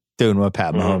and doing what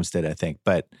Pat Mahomes did, I think.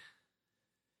 But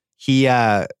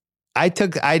I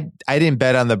didn't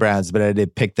bet on the Browns, but I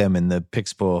did pick them in the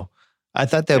picks pool. I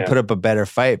thought they would put up a better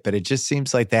fight, but it just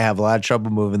seems like they have a lot of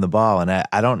trouble moving the ball. And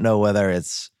I don't know whether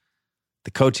it's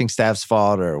the coaching staff's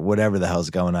fault or whatever the hell's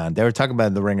going on. They were talking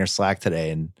about the Ringer Slack today,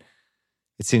 and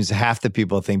it seems half the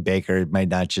people think Baker might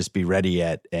not just be ready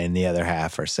yet, and the other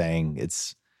half are saying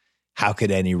it's how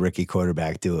could any rookie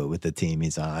quarterback do it with the team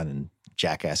he's on and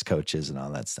jackass coaches and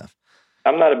all that stuff.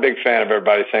 I'm not a big fan of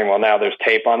everybody saying, well, now there's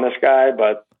tape on this guy,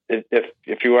 but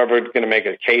if you were ever going to make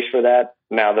a case for that,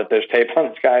 now that there's tape on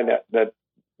this guy, that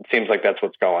seems like that's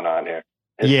what's going on here.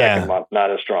 His second month,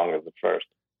 not as strong as the first.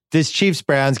 This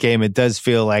Chiefs-Browns game, it does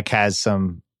feel like has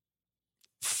some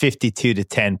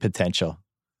 52-10 potential.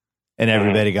 And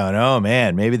everybody going, oh,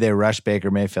 man, maybe they rush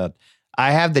Baker Mayfield.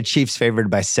 I have the Chiefs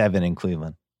favored by 7 in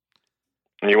Cleveland.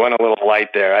 You went a little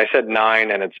light there. I said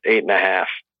 9, and it's 8.5.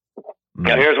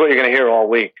 Now, here's what you're going to hear all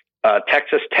week.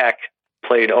 Texas Tech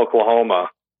played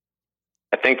Oklahoma,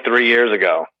 I think 3 years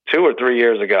ago, 2 or 3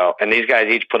 years ago, and these guys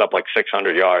each put up like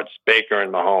 600 yards, Baker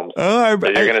and Mahomes. Oh,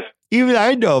 even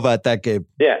I know about that game.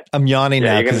 Yeah. I'm yawning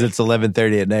now because it's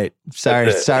 11:30 at night.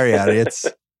 Sorry, audience.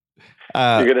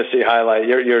 You're going to see highlight.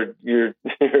 You're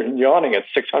yawning at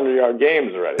 600-yard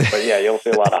games already. But yeah, you'll see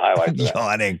a lot of highlights.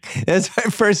 Yawning. That's my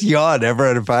first yawn ever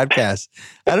on a podcast.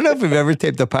 I don't know if we've ever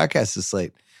taped a podcast this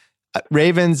late.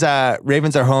 Ravens are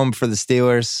home for the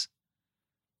Steelers.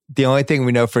 The only thing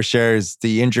we know for sure is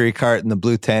the injury cart and the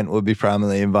blue tent will be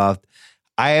prominently involved.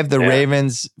 I have the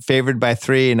Ravens favored by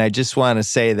 3, and I just want to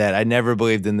say that I never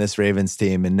believed in this Ravens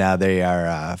team, and now they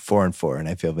are 4-4, and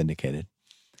I feel vindicated.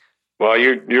 Well,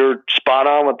 you're spot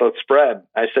on with the spread.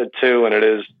 I said 2, and it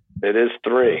is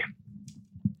 3.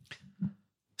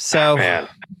 So, man,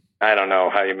 I don't know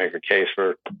how you make a case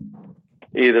for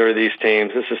either of these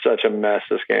teams. This is such a mess,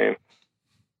 this game.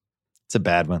 It's a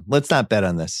bad one. Let's not bet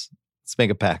on this. Let's make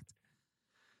a pact.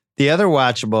 The other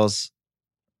watchables.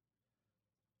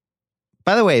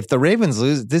 By the way, if the Ravens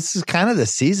lose, this is kind of the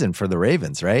season for the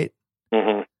Ravens, right?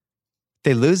 Mm-hmm.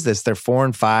 They lose this, they're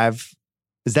 4-5.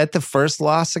 Is that the first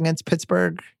loss against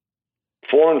Pittsburgh?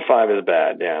 4-5 is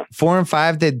bad, yeah.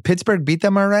 4-5. Did Pittsburgh beat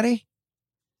them already?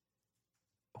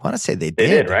 I want to say they did. They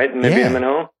did, right? And they beat them at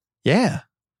home? Yeah.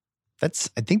 I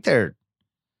think it's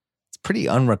pretty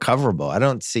unrecoverable. I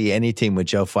don't see any team with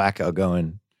Joe Flacco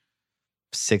going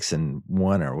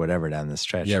 6-1 or whatever down the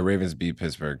stretch. Yeah, Ravens beat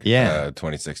Pittsburgh.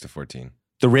 26-14.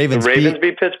 The Ravens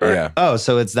beat Pittsburgh? Yeah. Oh,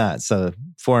 so it's not. So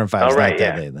 4-5 is not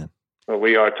that late then. Well,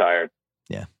 we are tired.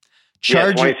 Yeah.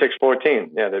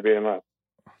 26-14. Yeah, they beat them up.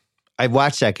 I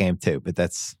watched that game too, but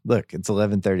it's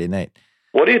 11:30 at night.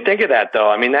 What do you think of that, though?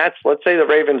 I mean, let's say the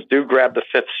Ravens do grab the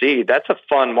 5th seed. That's a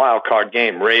fun wild card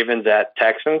game. Ravens at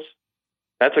Texans.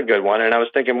 That's a good one. And I was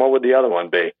thinking, what would the other one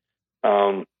be?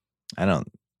 If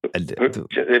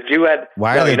you had,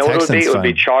 why are the Texans? Texans It would be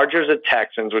fun? Chargers at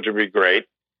Texans, which would be great.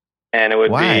 And it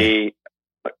would be.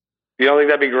 You don't think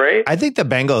that'd be great? I think the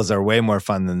Bengals are way more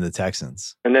fun than the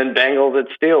Texans. And then Bengals at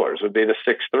Steelers would be the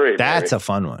 6-3. That's a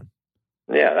fun one.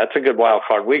 Yeah, that's a good wild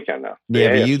card weekend, though.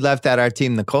 Yeah, but you left out our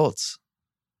team, the Colts.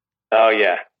 Oh,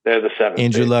 yeah. They're the 7th.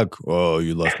 Andrew Luck. Oh,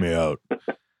 you left me out.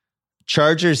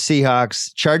 Chargers,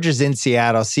 Seahawks. Chargers in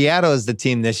Seattle. Seattle is the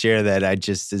team this year that I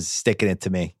just is sticking it to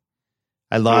me.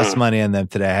 I lost money on them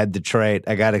today. I had Detroit.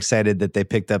 I got excited that they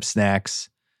picked up Snacks.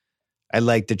 I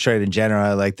like Detroit in general.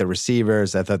 I like the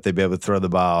receivers. I thought they'd be able to throw the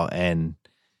ball, and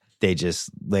they just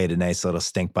laid a nice little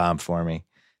stink bomb for me.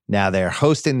 Now they're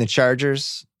hosting the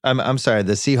Chargers. I'm sorry,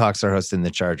 the Seahawks are hosting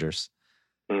the Chargers.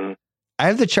 Mm-hmm. I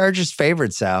have the Chargers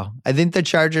favored, Sal. I think the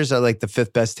Chargers are like the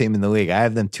 5th best team in the league. I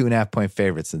have them 2.5-point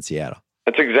favorites in Seattle.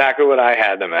 That's exactly what I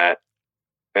had them at.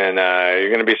 And you're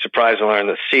going to be surprised to learn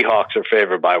the Seahawks are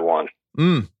favored by 1.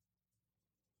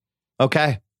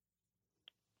 Okay.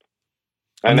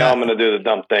 I know I'm going to do the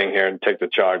dumb thing here and take the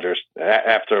Chargers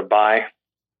after a bye.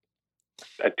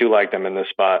 I do like them in this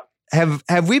spot.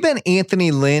 Have we been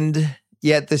Anthony Lind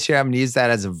yet this year? I'm going to use that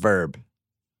as a verb.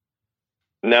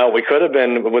 No, we could have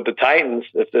been with the Titans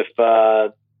if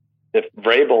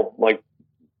Vrabel, like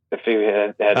if he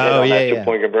had hit on that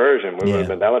 2-point conversion, would have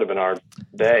been, that would have been our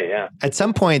day. Yeah. At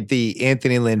some point, the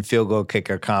Anthony Lynn field goal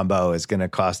kicker combo is going to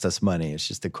cost us money. It's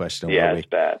just a question of it's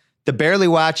bad. The barely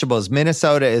watchables.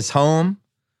 Minnesota is home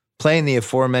playing the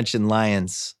aforementioned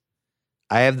Lions.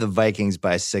 I have the Vikings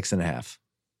by 6.5.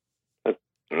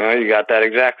 No, you got that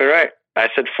exactly right. I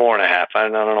said 4.5. I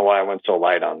don't know why I went so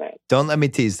light on that. Don't let me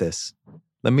tease this.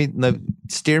 Let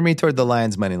steer me toward the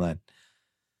Lions money line.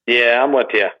 Yeah, I'm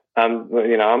with you.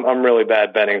 I'm really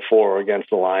bad betting for or against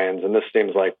the Lions, and this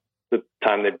seems like the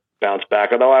time they bounce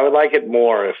back. Although I would like it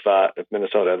more if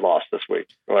Minnesota had lost this week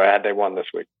or had they won this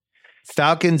week.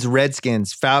 Falcons,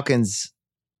 Redskins. Falcons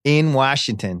in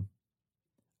Washington.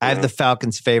 I have the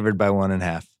Falcons favored by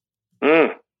 1.5.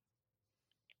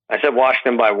 I said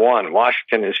Washington by 1.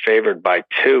 Washington is favored by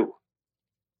 2.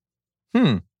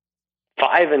 5-2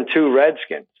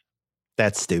 Redskins.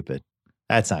 That's stupid.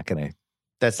 That's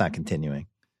not continuing.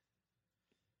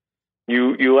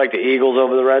 You like the Eagles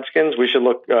over the Redskins? We should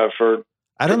look for.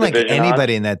 I don't like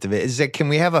anybody in that division. Can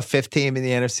we have a fifth team in the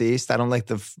NFC East? I don't like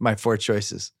my four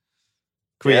choices.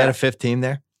 Can we add a fifth team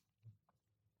there?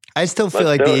 I still feel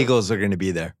like the Eagles are going to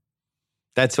be there.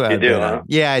 That's what I do. Huh?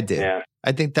 Yeah, I do. Yeah.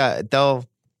 I think that they'll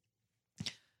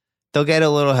get a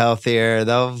little healthier.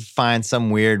 They'll find some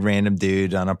weird random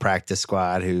dude on a practice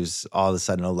squad who's all of a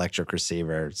sudden an electric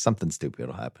receiver. Something stupid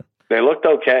will happen. They looked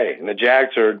okay, and the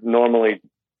Jags are normally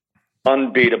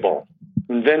unbeatable,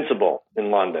 invincible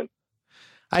in London.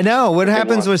 I know. What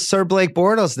happens with Sir Blake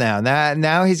Bortles now?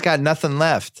 Now he's got nothing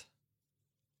left.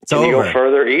 It's over. Can you go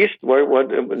further east?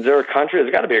 What is there a country?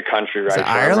 There's got to be a country, right?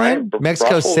 Ireland? Right?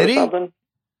 Mexico Brussels City?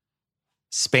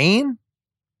 Spain?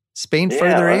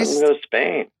 Further east? Go to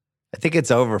Spain. I think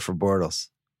it's over for Bortles.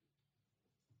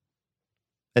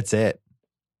 That's it.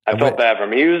 I felt bad for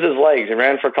him. He used his legs. He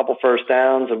ran for a couple first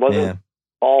downs. It wasn't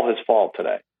all his fault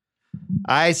today.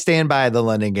 I stand by the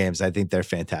London games. I think they're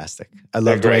fantastic. I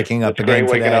loved waking up again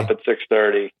today. Waking up at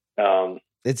 6:30.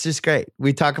 It's just great.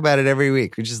 We talk about it every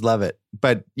week. We just love it.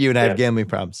 But you and I have gambling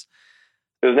problems.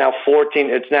 There's now 14.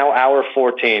 It's now hour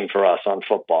 14 for us on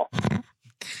football.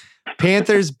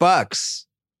 Panthers, Bucks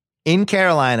in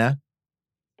Carolina.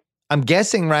 I'm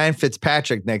guessing Ryan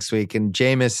Fitzpatrick next week, and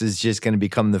Jameis is just going to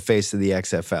become the face of the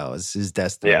XFL. It's his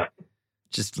destiny. Yeah.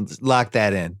 Just lock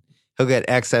that in. He'll get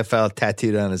XFL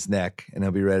tattooed on his neck, and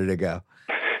he'll be ready to go.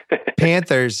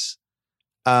 Panthers,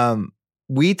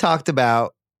 we talked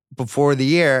about before the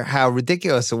year how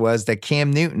ridiculous it was that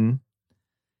Cam Newton,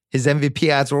 his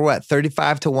MVP odds were what,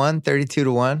 35-1,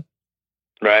 32-1?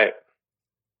 Right.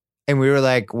 And we were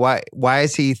like, why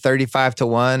is he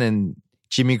 35-1 and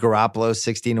Jimmy Garoppolo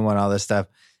 16-1, all this stuff?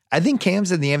 I think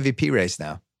Cam's in the MVP race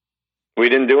now. We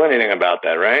didn't do anything about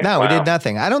that, right? No, we did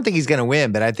nothing. I don't think he's going to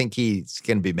win, but I think he's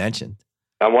going to be mentioned.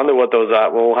 I wonder what those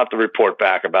odds. We'll have to report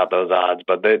back about those odds,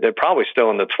 but they're probably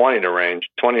still in the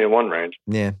 20-1 range.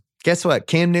 Yeah. Guess what?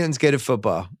 Cam Newton's good at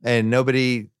football, and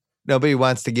nobody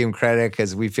wants to give him credit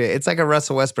because we feel it's like a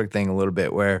Russell Westbrook thing a little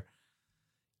bit, where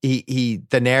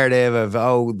the narrative of,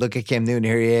 oh, look at Cam Newton,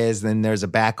 here he is, and then there's a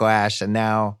backlash, and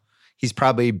now he's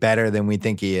probably better than we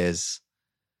think he is.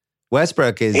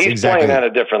 Westbrook is playing at a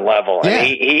different level. Yeah.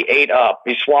 And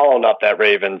he swallowed up that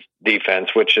Ravens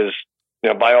defense, which is,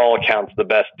 by all accounts, the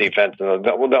best defense, and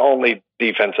the only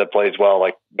defense that plays well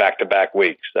like back-to-back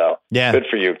weeks. So good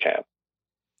for you, Cam.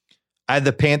 I had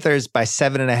the Panthers by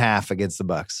 7.5 against the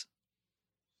Bucks.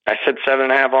 I said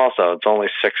 7.5 also. It's only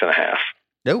 6.5.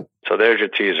 Nope. So there's your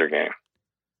teaser game.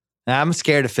 I'm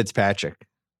scared of Fitzpatrick.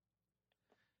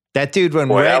 That dude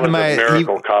went right into my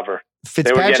miracle cover.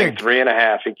 Fitzpatrick, they were getting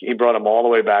 3.5. He brought them all the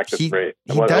way back to 3.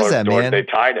 He does that, man. They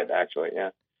tied it, actually, yeah.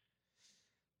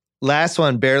 Last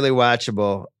one, barely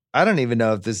watchable. I don't even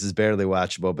know if this is barely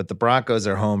watchable, but the Broncos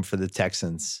are home for the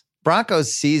Texans.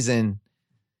 Broncos season,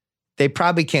 they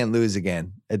probably can't lose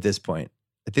again at this point.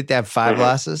 I think they have 5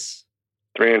 losses.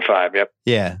 3-5, yep.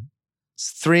 Yeah.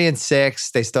 It's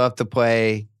 3-6. They still have to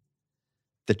play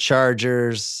the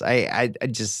Chargers.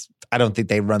 I don't think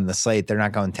they run the slate. They're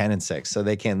not going 10-6, so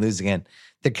they can't lose again.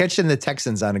 They're catching the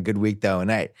Texans on a good week, though,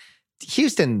 and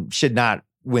Houston should not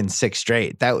win 6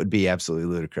 straight. That would be absolutely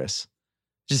ludicrous.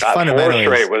 Just fundamentally,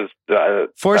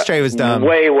 4 straight was dumb.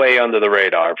 Way under the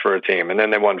radar for a team, and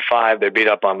then they won 5. They beat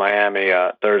up on Miami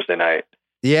Thursday night.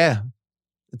 Yeah,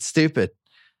 it's stupid.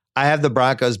 I have the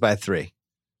Broncos by 3.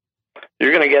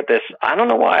 You're going to get this. I don't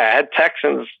know why. I had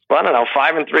Texans,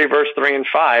 5-3 versus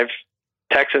 3-5.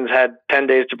 Texans had 10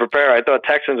 days to prepare. I thought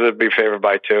Texans would be favored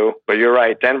by 2, but you're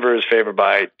right. Denver is favored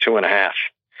by 2.5.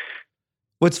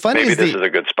 What's funny is this is a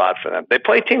good spot for them. They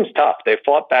play teams tough. They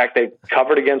fought back. They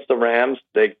covered against the Rams.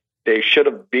 They should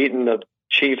have beaten the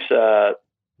Chiefs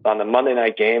on the Monday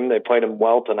night game. They played them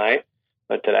well today.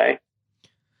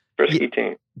 Risky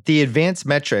team. The advanced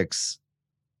metrics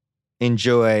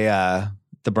enjoy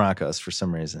the Broncos for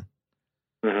some reason.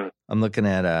 Mm-hmm. I'm looking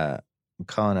at I'm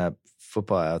calling up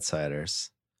Football Outsiders.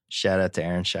 Shout out to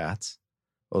Aaron Schatz,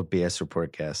 old BS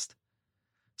report guest.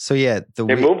 So they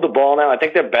moved the ball now. I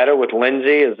think they're better with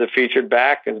Lindsey as the featured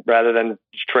back, rather than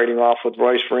just trading off with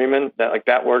Royce Freeman.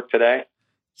 That worked today.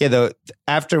 Yeah, though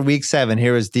after week 7,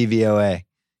 here was DVOA: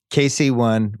 KC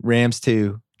 1, Rams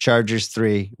 2, Chargers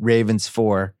 3, Ravens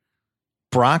 4,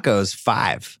 Broncos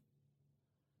 5.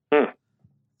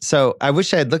 So I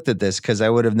wish I had looked at this because I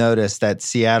would have noticed that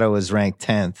Seattle was ranked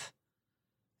 10th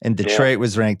and Detroit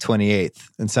was ranked 28th.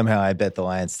 And somehow I bet the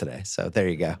Lions today. So there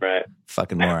you go. Right.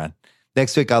 Fucking moron.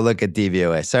 Next week I'll look at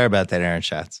DVOA. Sorry about that, Aaron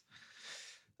Schatz.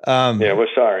 We're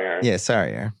sorry, Aaron. Yeah,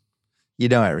 sorry, Aaron. You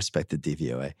know I respect the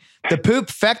DVOA. The Poop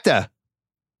Fecta.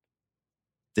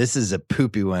 This is a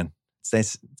poopy one. It's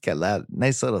nice. It's got a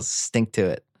nice little stink to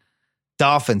it.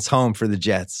 Dolphins home for the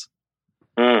Jets.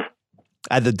 I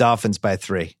had the Dolphins by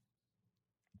 3.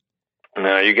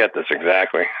 No, you get this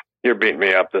exactly. You're beating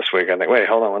me up this week, I think. Wait,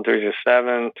 hold on. 1, 3,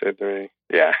 7, 2, 3.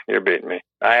 Yeah, you're beating me.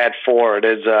 I had 4. It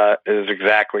is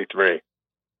exactly 3.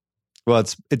 Well,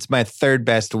 it's my third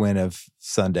best win of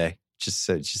Sunday. Just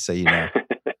so you know.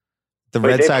 The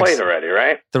Red Sox played already,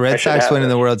 right? The Red Sox winning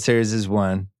the World Series is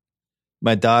 1.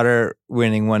 My daughter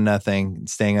winning 1-0,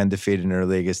 staying undefeated in her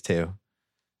league is 2.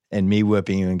 And me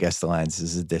whipping you and Guess the Lines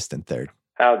is a distant 3rd.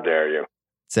 How dare you?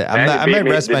 So I might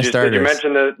rest my starters.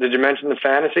 Did you mention the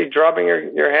fantasy dropping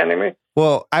you're handing me?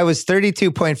 Well, I was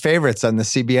 32-point favorites on the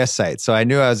CBS site, so I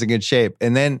knew I was in good shape.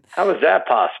 And then how was that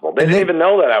possible? They didn't even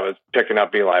know that I was picking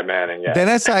up Eli Manning yet. Then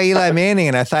I saw Eli Manning,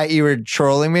 and I thought you were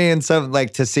trolling me and something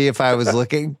like to see if I was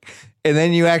looking. And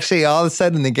then you actually, all of a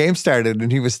sudden, the game started,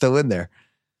 and he was still in there.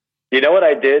 You know what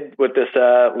I did with this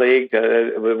league?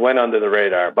 It went under the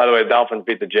radar. By the way, the Dolphins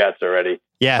beat the Jets already.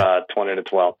 Yeah,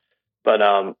 20-12. But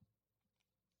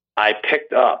I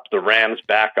picked up the Rams'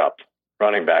 backup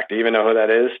running back. Do you even know who that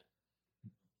is?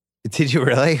 Did you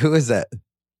really? Who is that?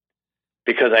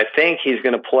 Because I think he's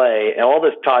going to play, and all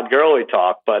this Todd Gurley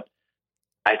talk, but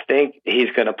I think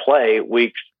he's going to play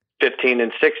weeks 15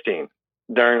 and 16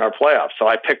 during our playoffs. So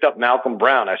I picked up Malcolm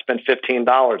Brown. I spent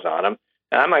 $15 on him,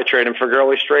 and I might trade him for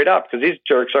Gurley straight up because these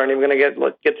jerks aren't even going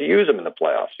to get to use him in the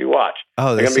playoffs. You watch.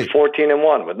 Oh, they're going to be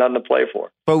 14-1 with nothing to play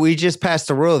for. But we just passed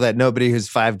a rule that nobody who's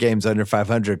 5 games under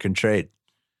 500 can trade.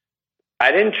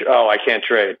 I didn't. I can't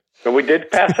trade. But we did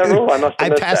pass that rule. I must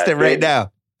have missed passed that. it right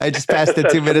now. I just passed it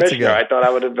 2 minutes ago. I thought I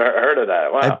would have heard of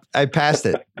that. Wow. I passed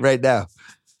it right now.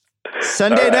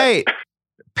 Sunday night,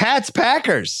 Pats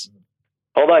Packers.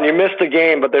 Hold on, you missed the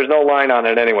game, but there's no line on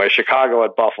it anyway. Chicago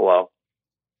at Buffalo.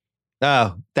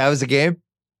 Oh, that was a game?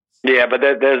 Yeah, but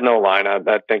there's no line. I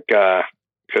think because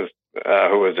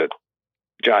who is it?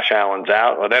 Josh Allen's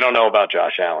out. Well, they don't know about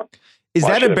Josh Allen. Is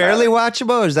that a barely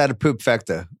watchable or is that a poop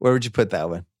fecta? Where would you put that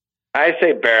one? I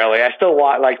say barely. I still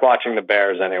like watching the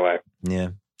Bears anyway. Yeah.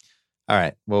 All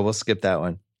right. Well, we'll skip that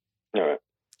one. All right.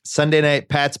 Sunday night,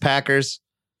 Pats Packers.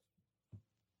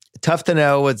 Tough to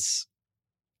know what's.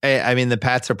 I mean, the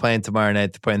Pats are playing tomorrow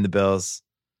night. They're playing the Bills.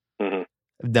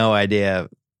 Mm-hmm. No idea.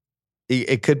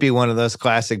 It could be one of those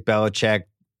classic Belichick,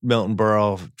 Milton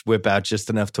Berle whip out just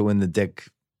enough to win the dick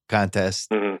contest.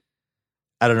 Mm-hmm.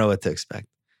 I don't know what to expect.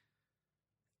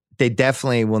 They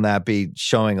definitely will not be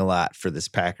showing a lot for this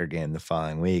Packer game the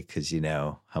following week because you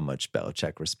know how much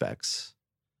Belichick respects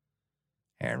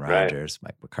Aaron Rodgers,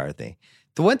 Mike McCarthy.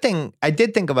 The one thing I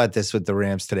did think about this with the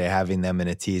Rams today, having them in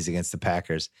a tease against the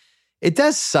Packers, it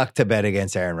does suck to bet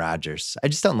against Aaron Rodgers. I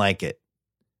just don't like it.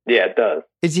 Yeah, it does.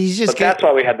 But that's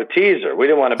why we had the teaser. We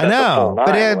didn't want to bet the full line.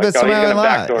 But he's going to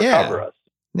backdoor cover us.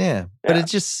 Yeah, but it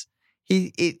just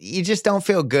you just don't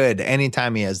feel good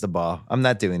anytime he has the ball. I'm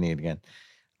not doing it again.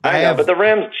 I know, but the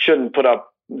Rams shouldn't put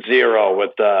up 0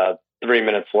 with 3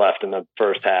 minutes left in the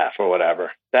first half or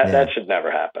whatever. That should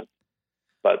never happen.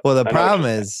 But the problem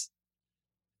is,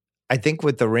 I think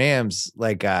with the Rams,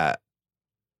 like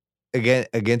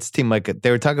against a team like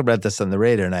they were talking about this on the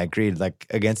radar, and I agreed. Like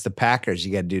against the Packers,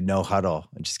 you got to do no huddle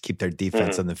and just keep their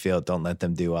defense on the field. Don't let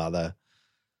them do all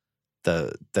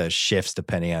the shifts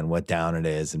depending on what down it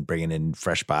is and bringing in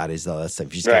fresh bodies, all that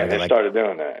stuff. You just they started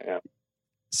doing that. Yeah.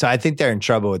 So I think they're in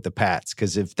trouble with the Pats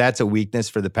because if that's a weakness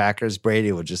for the Packers,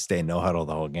 Brady will just stay no huddle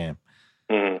the whole game.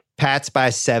 Mm-hmm. Pats by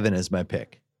 7 is my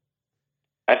pick.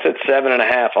 I said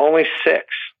 7.5, only 6.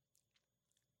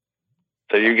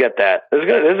 So you get that. This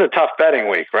is a tough betting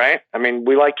week, right? I mean,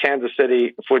 we like Kansas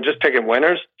City. If we're just picking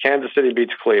winners, Kansas City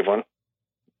beats Cleveland.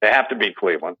 They have to beat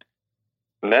Cleveland.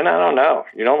 And then I don't know.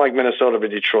 You don't like Minnesota over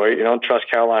Detroit. You don't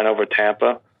trust Carolina over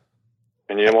Tampa,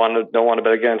 and you don't want to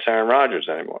bet against Aaron Rodgers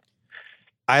anymore.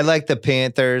 I like the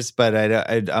Panthers, but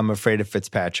I'm afraid of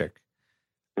Fitzpatrick.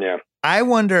 Yeah. I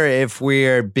wonder if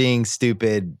we're being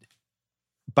stupid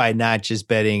by not just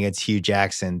betting against Hugh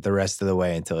Jackson the rest of the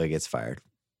way until he gets fired.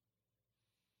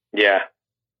 Yeah.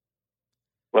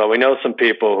 Well, we know some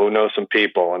people who know some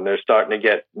people, and they're starting to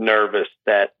get nervous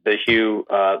that the Hugh,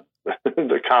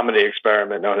 the comedy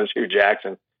experiment known as Hugh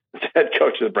Jackson, the head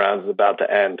coach of the Browns, is about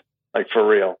to end, like for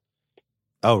real.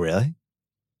 Oh, really?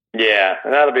 Yeah,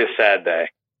 and that'll be a sad day.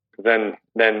 Then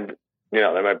they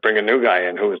might bring a new guy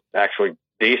in who is actually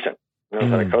decent. Knows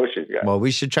how to coach these guys. Well,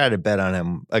 we should try to bet on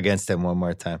him against him one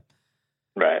more time.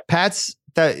 Right. Pats,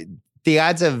 the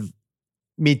odds of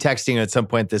me texting you at some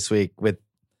point this week with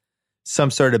some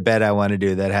sort of bet I want to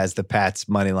do that has the Pats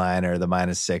money line or the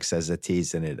 -6 as a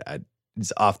tease in it,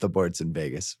 it's off the boards in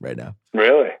Vegas right now.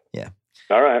 Really? Yeah.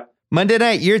 All right. Monday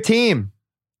night, your team,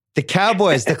 the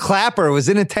Cowboys, the Clapper was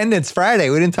in attendance Friday.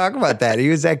 We didn't talk about that. He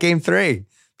was at game 3.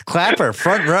 The Clapper,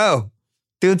 front row,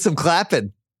 doing some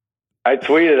clapping. I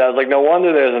tweeted, I was like, no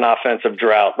wonder there's an offensive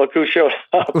drought. Look who showed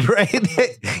up. Right?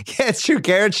 Yeah, it's true.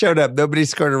 Garrett showed up. Nobody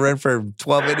scored a run for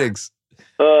 12 innings.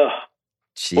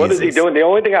 What is he doing? The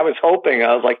only thing I was hoping,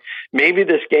 I was like, maybe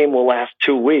this game will last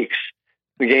 2 weeks.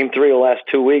 The game 3 will last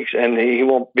 2 weeks, and he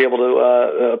won't be able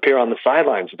to appear on the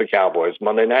sidelines of the Cowboys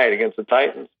Monday night against the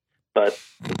Titans. But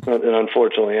it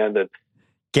unfortunately ended.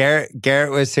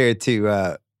 Garrett was here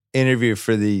to interview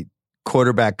for the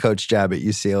quarterback coach job at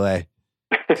UCLA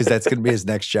because that's going to be his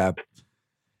next job.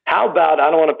 How about,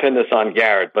 I don't want to pin this on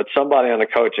Garrett, but somebody on the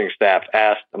coaching staff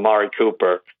asked Amari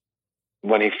Cooper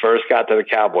when he first got to the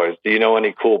Cowboys, do you know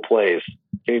any cool plays?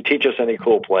 Can you teach us any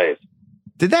cool plays?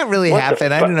 Did that really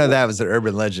happen? I didn't know that was an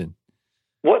urban legend.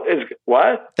 What?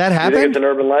 That happened? You think it's an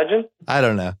urban legend? I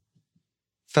don't know.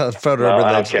 Felt urban legend. I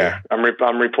don't legend. care. I'm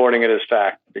reporting it as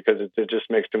fact because it just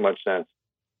makes too much sense.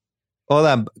 Hold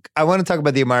on. I want to talk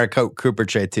about the Amari Cooper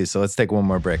trade too, so let's take one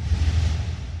more break.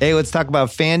 Hey, let's talk about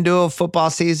FanDuel. Football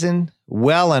season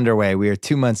well underway. We are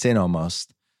 2 months in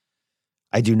almost.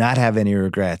 I do not have any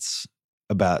regrets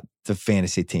about the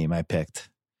fantasy team I picked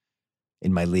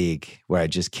in my league where I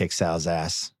just kicked Sal's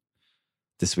ass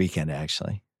this weekend,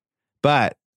 actually.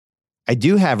 But I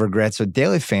do have regrets with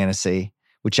daily fantasy,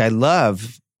 which I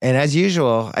love. And as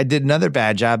usual, I did another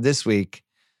bad job this week.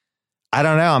 I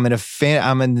don't know. I'm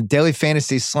in the daily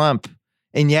fantasy slump.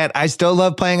 And yet I still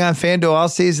love playing on FanDuel all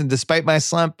season, despite my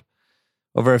slump.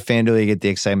 Over at FanDuel, you get the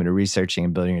excitement of researching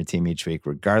and building your team each week.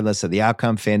 Regardless of the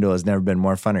outcome, FanDuel has never been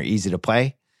more fun or easy to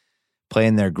play. Play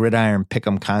in their Gridiron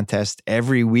Pick'em contest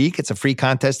every week. It's a free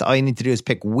contest. All you need to do is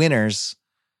pick winners.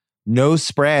 No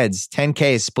spreads.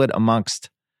 10K split amongst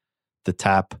the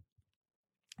top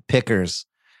pickers.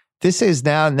 This is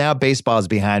now baseball is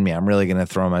behind me. I'm really going to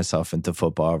throw myself into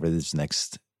football over this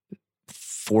next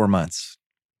 4 months,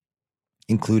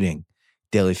 including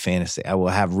daily fantasy. I will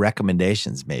have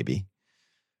recommendations maybe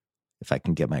if I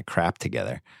can get my crap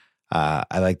together.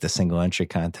 I like the single entry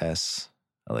contests.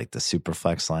 I like the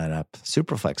Superflex lineup.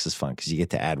 Superflex is fun because you get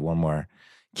to add one more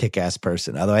kick-ass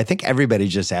person. Although I think everybody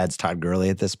just adds Todd Gurley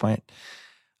at this point.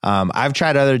 I've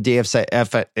tried other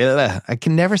DFS. I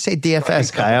can never say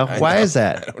DFS, Kyle. Why is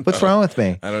that? What's wrong with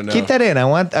me? I don't know. Keep that in. I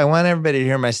want everybody to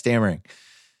hear my stammering.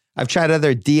 I've tried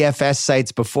other DFS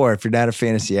sites before. If you're not a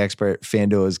fantasy expert,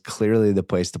 FanDuel is clearly the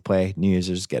place to play. New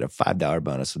users get a $5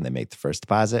 bonus when they make the first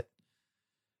deposit.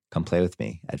 Come play with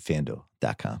me at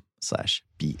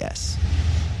FanDuel.com/BS.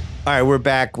 All right, we're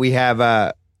back. We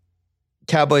have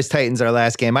Cowboys Titans, our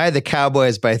last game. I had the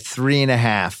Cowboys by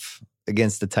 3.5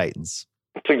 against the Titans.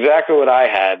 That's exactly what I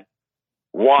had.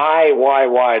 Why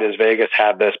does Vegas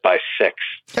have this by 6?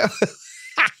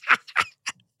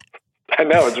 I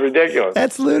know, it's ridiculous.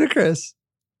 That's ludicrous.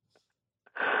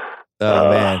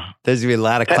 Oh, man. There's going to be a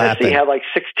lot of clapping. Tennessee had like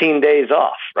 16 days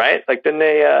off, right? Like, then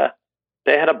they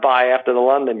had a bye after the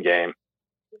London game.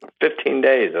 15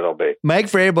 days it'll be. Mike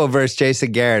Vrabel versus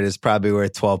Jason Garrett is probably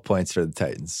worth 12 points for the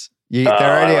Titans. They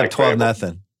already have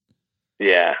 12-0.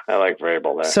 Yeah, I like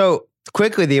Vrabel there. So,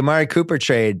 quickly, the Amari Cooper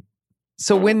trade.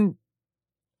 So when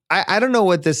I don't know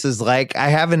what this is like.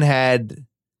 I've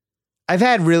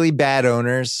had really bad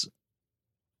owners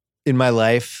in my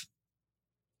life.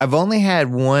 I've only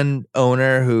had one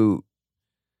owner who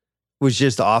was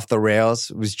just off the rails.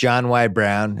 It was John Y.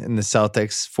 Brown in the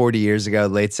Celtics 40 years ago,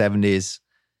 late 70s.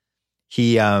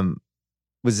 He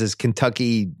was this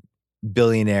Kentucky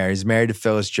billionaire. He's married to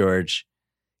Phyllis George.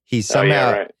 He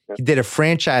somehow he did a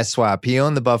franchise swap. He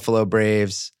owned the Buffalo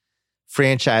Braves.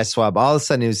 Franchise swap. All of a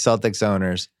sudden, he was Celtics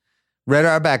owners. Red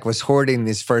Auerbach was hoarding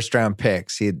these first-round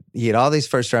picks. He had all these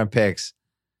first-round picks.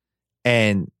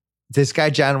 And this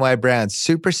guy, John Y. Brown,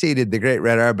 superseded the great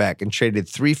Red Auerbach and traded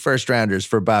 3 first-rounders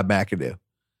for Bob McAdoo.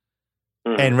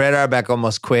 Mm-hmm. And Red Auerbach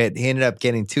almost quit. He ended up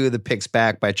getting 2 of the picks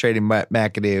back by trading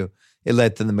McAdoo. It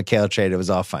led to the McHale trade. It was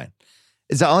all fine.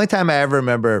 It's the only time I ever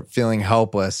remember feeling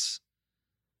helpless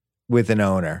with an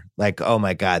owner. Like, oh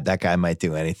my God, that guy might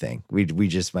do anything.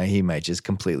 He might just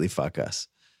completely fuck us.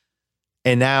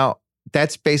 And now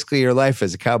that's basically your life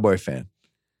as a Cowboy fan.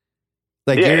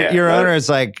 Like your owner is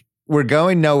like, we're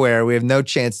going nowhere. We have no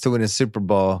chance to win a Super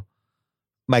Bowl.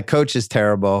 My coach is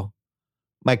terrible.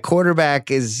 My quarterback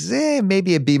is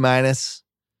maybe a B-. This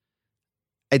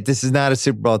is not a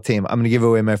Super Bowl team. I'm going to give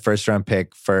away my first round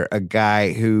pick for a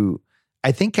guy who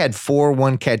I think had 4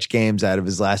 one-catch games out of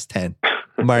his last 10.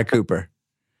 Amari Cooper.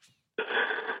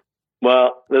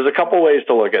 Well, there's a couple ways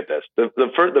to look at this.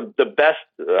 The best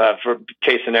for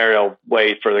case scenario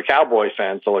way for the Cowboy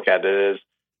fans to look at it is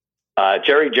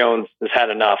Jerry Jones has had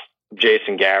enough of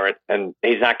Jason Garrett, and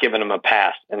he's not giving him a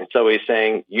pass. And so he's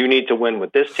saying, you need to win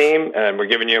with this team, and we're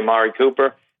giving you Amari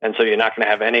Cooper, and so you're not going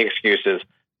to have any excuses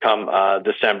come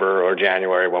December or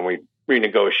January when we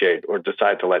renegotiate or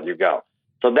decide to let you go.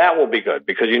 So that will be good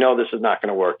because this is not going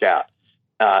to work out.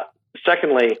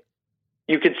 Secondly,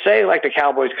 you could say like the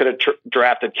Cowboys could have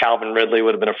drafted Calvin Ridley,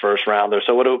 would have been a first rounder,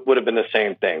 so it would have been the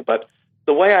same thing. But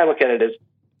the way I look at it is,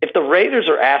 if the Raiders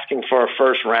are asking for a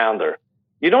first rounder,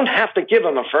 you don't have to give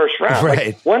them a first round. Right.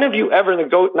 Like, when have you ever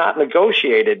not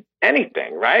negotiated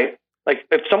anything, right? Like,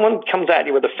 if someone comes at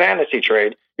you with a fantasy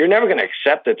trade, you're never going to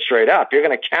accept it straight up. You're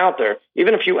going to counter,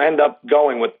 even if you end up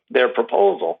going with their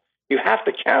proposal. You have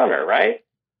to counter, right?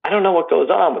 I don't know what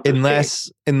goes on with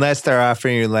this unless they're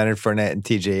offering you Leonard Fournette and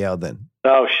TJ Yeldon.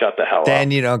 Oh, shut the hell up. Then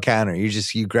you don't counter.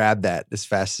 You grab that as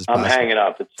fast as possible. I'm hanging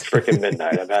up. It's freaking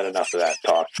midnight. I've had enough of that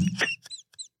talk.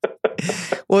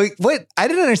 Well, I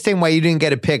didn't understand why you didn't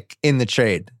get a pick in the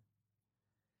trade.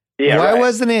 Yeah, why right.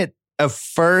 wasn't it a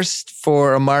first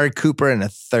for Amari Cooper and a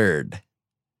third?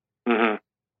 Mm-hmm.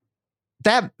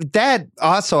 That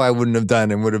also I wouldn't have done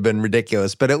and would have been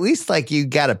ridiculous. But at least like you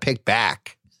got a pick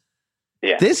back.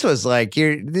 Yeah. This was like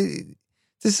this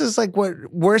is like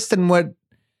worse than what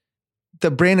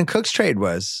the Brandon Cooks trade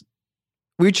was.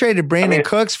 We traded Brandon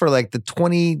Cooks for like the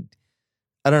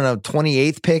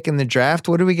 28th pick in the draft.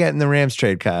 What do we get in the Rams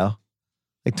trade, Kyle?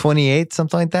 Like 28,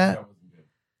 something like that?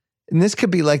 And this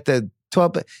could be like the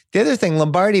 12th. The other thing,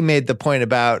 Lombardi made the point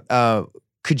about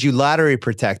could you lottery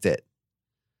protect it?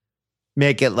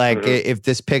 Make it like if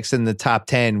this pick's in the top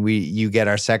 10, you get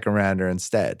our second rounder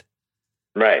instead.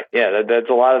 Right. Yeah, that's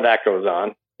a lot of that goes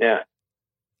on. Yeah.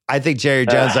 I think Jerry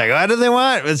Jones like, what do they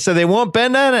want? So they won't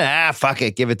bend on it? Fuck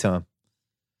it. Give it to him.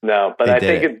 No, but I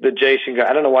think the Jason Garrett,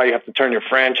 I don't know why you have to turn your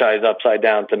franchise upside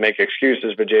down to make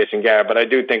excuses for Jason Garrett, but I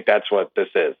do think that's what this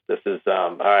is. This is,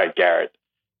 all right, Garrett,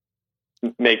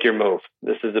 make your move.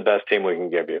 This is the best team we can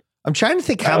give you. I'm trying to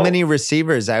think how many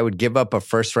receivers I would give up a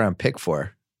first round pick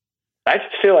for. I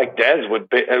just feel like Dez would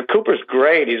be. Cooper's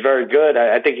great. He's very good.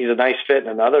 I think he's a nice fit in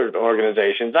another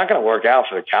organization. It's not going to work out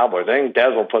for the Cowboys. I think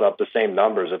Dez will put up the same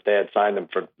numbers if they had signed him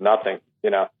for nothing.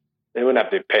 They wouldn't have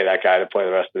to pay that guy to play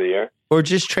the rest of the year. Or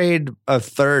just trade a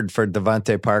third for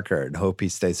Devontae Parker and hope he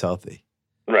stays healthy.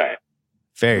 Right.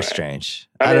 Very strange.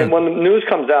 I mean, when the news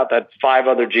comes out that 5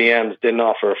 other GMs didn't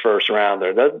offer a first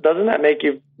rounder, doesn't that make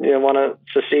you want to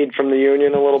secede from the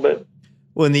union a little bit?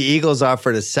 When the Eagles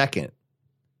offered a second.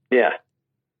 Yeah.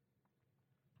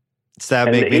 So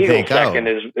that make me think, second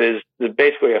is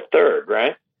basically a third,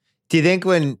 right? Do you think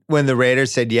when the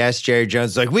Raiders said yes, Jerry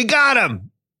Jones was like, we got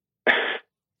him?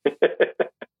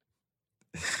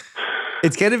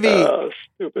 It's going to be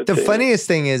the funniest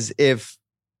thing is if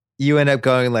you end up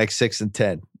going like 6 and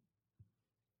 10.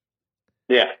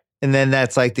 Yeah. And then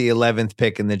that's like the 11th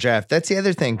pick in the draft. That's the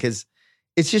other thing, because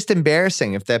it's just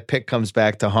embarrassing if that pick comes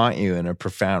back to haunt you in a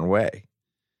profound way.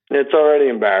 It's already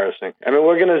embarrassing. I mean,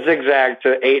 we're going to zigzag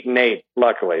to 8-8,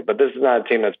 luckily, but this is not a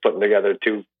team that's putting together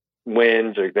 2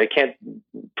 wins, or they can't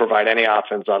provide any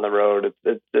offense on the road.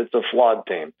 It's a flawed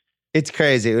team. It's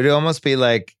crazy. It would almost be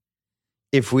like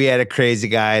if we had a crazy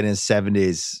guy in his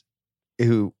 70s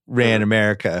who ran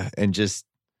America and just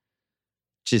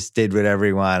did whatever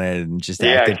he wanted and just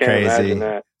acted crazy.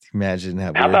 Imagine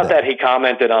how about that? He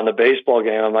commented on the baseball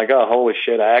game. I'm like, oh, holy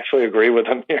shit! I actually agree with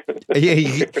him here.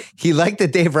 Yeah, he liked the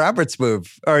Dave Roberts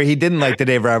move, or he didn't like the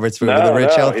Dave Roberts move, the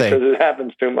Rich Hill thing. He says it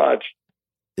happens too much.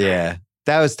 Yeah,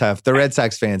 that was tough. The Red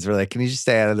Sox fans were like, "Can you just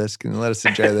stay out of this? Can you let us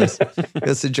enjoy this?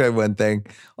 Let's enjoy one thing."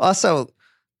 Also,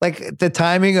 like the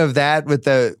timing of that with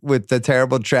the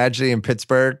terrible tragedy in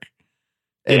Pittsburgh,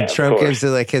 and Trump gives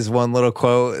it like his one little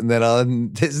quote, and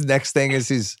then his next thing is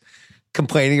he's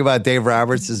complaining about Dave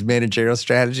Roberts' managerial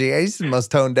strategy. He's the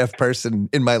most tone deaf person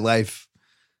in my life.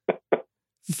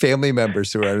 Family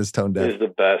members who are as tone deaf. He's the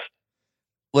best.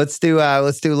 Let's do a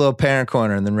little parent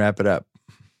corner and then wrap it up.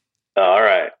 All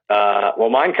right. Well,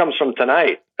 mine comes from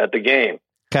tonight at the game.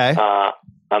 Okay.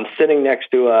 I'm sitting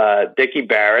next to Dickie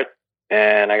Barrett,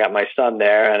 and I got my son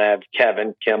there, and I have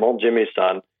Kevin Kimmel, Jimmy's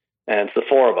son, and it's the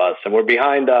 4 of us, and we're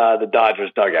behind the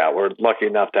Dodgers dugout. We're lucky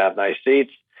enough to have nice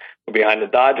seats. We're behind the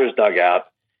Dodgers dugout,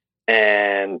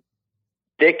 and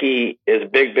Dickie is a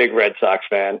big, big Red Sox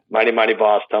fan. Mighty, Mighty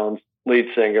Boss Tones, lead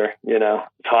singer.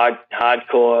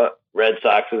 Hardcore Red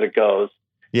Sox as it goes.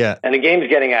 Yeah. And the game's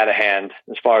getting out of hand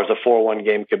as far as a 4-1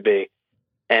 game could be.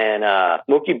 And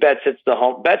Mookie Betts hits the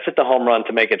home run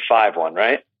to make it 5-1,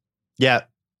 right? Yeah.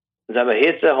 He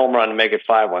hits the home run to make it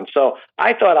 5-1. So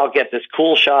I thought I'll get this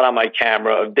cool shot on my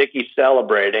camera of Dickie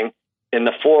celebrating in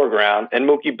the foreground and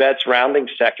Mookie Betts rounding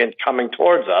second coming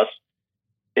towards us.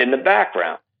 in the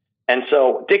background. And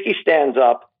so Dickie stands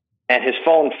up and his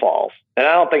phone falls. And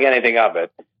I don't think anything of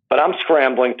it, but I'm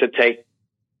scrambling to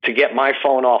get my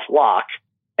phone off lock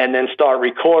and then start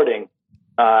recording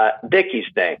Dickie's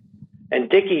thing. And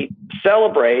Dickie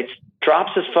celebrates,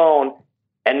 drops his phone,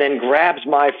 and then grabs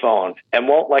my phone and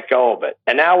won't let go of it.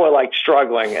 And now we're like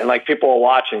struggling and like people are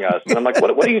watching us. And I'm like,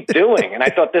 what are you doing? And I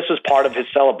thought this was part of his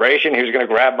celebration. He was going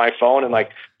to grab my phone and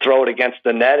like throw it against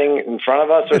the netting in front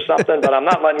of us or something, but I'm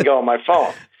not letting go of my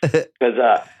phone because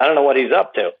I don't know what he's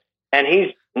up to.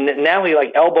 And now he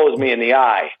like elbows me in the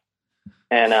eye.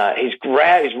 And he's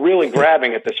really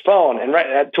grabbing at this phone, and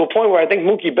to a point where I think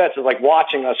Mookie Betts is like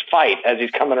watching us fight as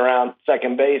he's coming around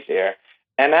second base here.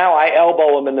 And now I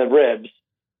elbow him in the ribs,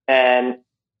 and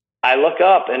I look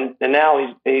up, and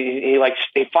now he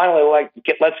finally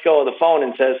lets go of the phone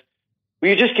and says, "Will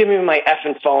you just give me my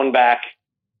effing phone back?"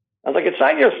 I was like, "It's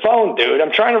not your phone, dude.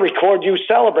 I'm trying to record you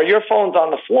celebrate. Your phone's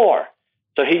on the floor."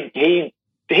 So he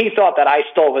thought that I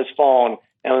stole his phone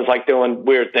and was like doing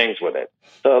weird things with it.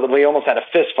 So we almost had a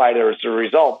fist fight as a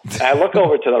result. And I look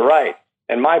over to the right,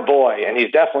 and my boy, and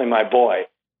he's definitely my boy,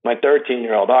 my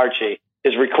 13-year-old Archie,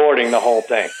 is recording the whole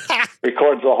thing.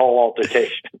 Records the whole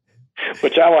altercation,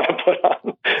 which I want to put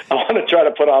on. I want to try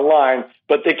to put online,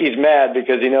 but Dickie's mad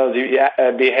because he knows he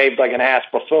behaved like an ass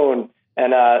buffoon, and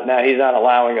now he's not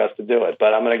allowing us to do it.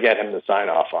 But I'm going to get him to sign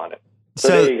off on it.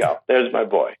 So there you go. There's my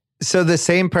boy. So the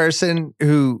same person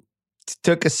who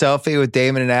took a selfie with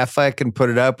Damon and Affleck and put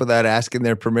it up without asking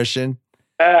their permission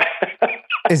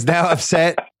is now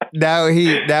upset. Now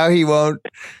he won't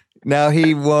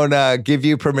give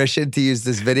you permission to use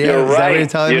this video. You're Is right. That what you're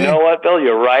telling me? You know what, Bill?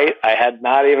 You're right. I had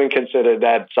not even considered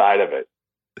that side of it.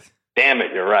 Damn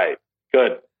it, you're right.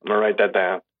 Good. I'm gonna write that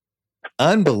down.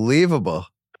 Unbelievable.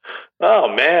 Oh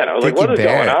man, I was like, what is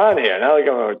going on here? Now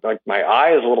like my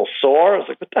eye is a little sore. I was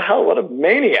like, what the hell? What a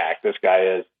maniac this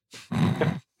guy is.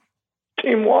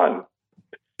 Team won.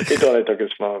 He thought I took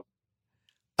his phone.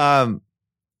 I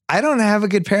don't have a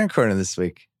good parent corner this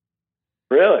week.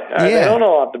 Really? Yeah. They don't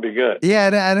all have to be good. Yeah,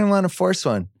 I didn't want to force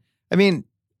one. I mean,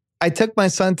 I took my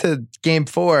son to Game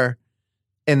 4,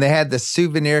 and they had the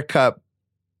Souvenir Cup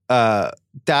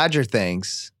Dodger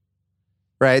things,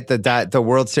 right? The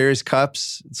World Series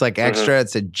cups. It's like extra. Mm-hmm.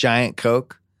 It's a giant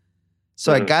Coke.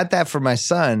 So I got that for my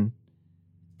son,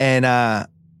 and I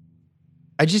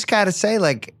just got to say,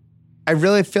 like, I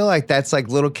really feel like that's like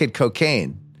little kid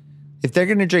cocaine. If they're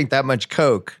going to drink that much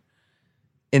Coke,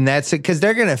 and that's because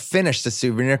they're going to finish the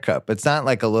Souvenir Cup. It's not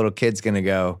like a little kid's going to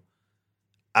go,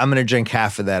 I'm going to drink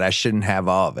half of that. I shouldn't have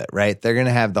all of it, right? They're going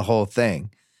to have the whole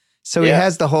thing. So he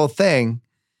has the whole thing,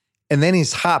 and then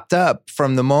he's hopped up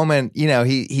from the moment,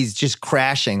 he's just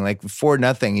crashing. Like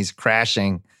 4-0, he's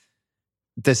crashing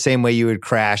the same way you would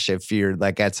crash if you're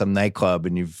like at some nightclub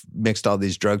and you've mixed all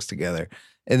these drugs together.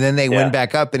 And then they win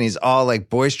back up, and he's all like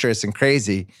boisterous and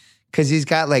crazy because he's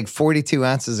got like 42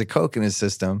 ounces of Coke in his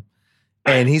system,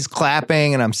 and he's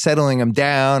clapping, and I'm settling him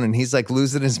down, and he's like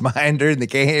losing his mind during the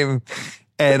game.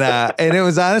 And it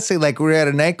was honestly like we were at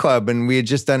a nightclub and we had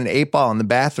just done an 8-ball in the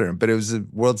bathroom, but it was a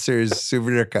World Series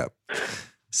Souvenir Cup.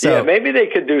 So maybe they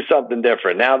could do something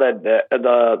different now that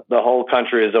the whole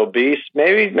country is obese.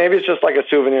 Maybe it's just like a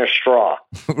souvenir straw.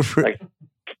 Like,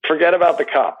 forget about the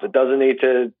cup. It doesn't need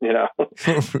to, you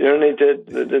don't need to,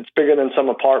 it's bigger than some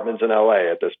apartments in LA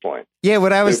at this point. Yeah,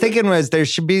 what I was thinking was there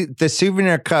should be, the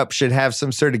souvenir cup should have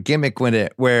some sort of gimmick with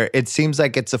it where it seems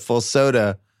like it's a full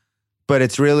soda, but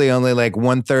it's really only like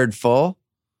 1/3 full.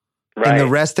 Right. And the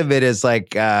rest of it is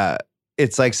like,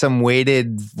 it's like some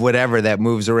weighted whatever that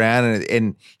moves around,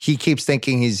 and he keeps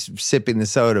thinking he's sipping the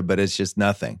soda, but it's just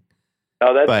nothing.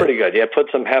 Oh, that's pretty good. Yeah,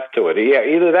 put some heft to it. Yeah,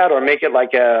 either that or make it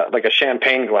like a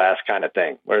champagne glass kind of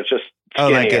thing, where it's just skinnier.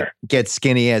 Oh, like it gets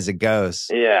skinny as it goes.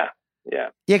 Yeah. Yeah,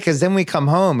 because then we come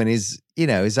home and he's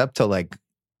up till like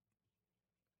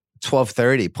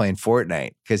 12:30 playing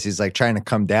Fortnite because he's like trying to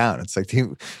come down. It's like,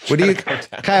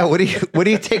 Kyle, what do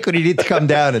you take when you need to come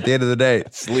down at the end of the day?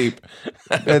 Sleep.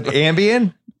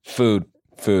 Ambien? Food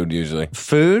usually.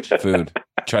 Food?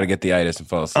 Try to get the itis and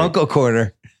fall asleep. Uncle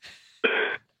Corner.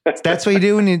 That's what you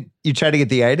do when you try to get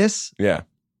the itis? Yeah,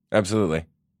 absolutely.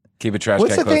 Keep a trash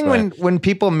What's can the thing close by. when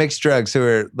people mix drugs who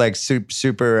are like super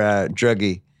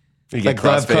druggy? Like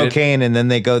love crossfaded. cocaine and then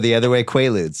they go the other way,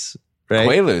 Quaaludes, right?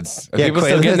 Quaaludes? Are people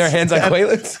still getting their hands on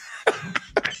Quaaludes?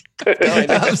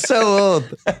 I'm so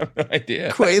old. I have no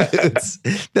idea. Quaaludes.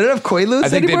 They don't have Quaaludes I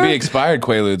think anymore? they'd be expired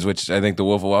Quaaludes, which I think the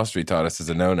Wolf of Wall Street taught us is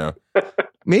a no-no.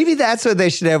 Maybe that's what they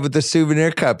should have with the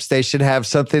souvenir cups. They should have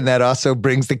something that also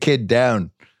brings the kid down.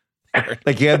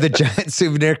 Like you have the giant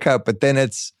souvenir cup, but then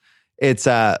it's It's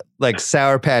like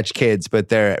Sour Patch Kids, but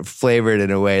they're flavored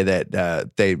in a way that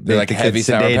they're like the heavy kids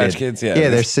Sour sedated. Patch Kids? Yeah. Yeah,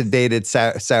 they're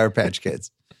sedated Sour Patch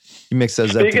Kids. You mix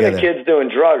those up Speaking together. of kids doing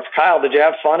drugs, Kyle, did you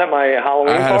have fun at my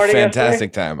Halloween I had party a fantastic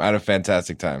yesterday? time. I had a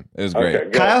fantastic time. It was great. Okay,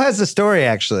 good. Kyle has a story,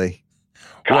 actually.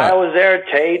 Kyle was there.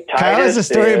 Tate, Titus. Kyle has a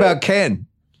story about Ken.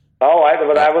 Oh,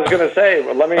 but I was going to say,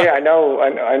 let me. I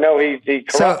know he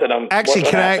corrupted him. Actually,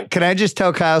 can I just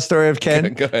tell Kyle's story of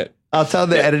Ken? Go ahead. I'll tell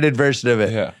the edited version of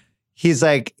it. Yeah. He's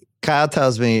like, Kyle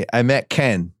tells me, I met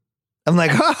Ken. I'm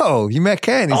like, oh, you met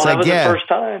Ken? He's like, that was yeah. the first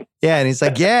time. Yeah, and he's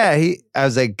like, yeah. I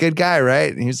was like, good guy,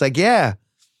 right? And he was like, yeah.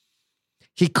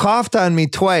 He coughed on me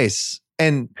twice,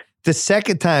 and the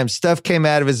second time, stuff came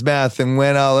out of his mouth and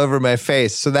went all over my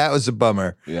face. So that was a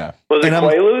bummer. Yeah. Was it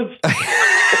Quaaludes?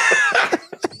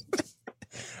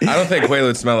 I don't think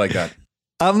Quaaludes smell like that.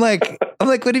 I'm like,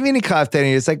 what do you mean he coughed? And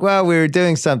he was like, well, we were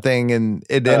doing something, and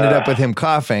it ended up with him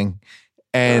coughing.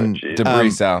 And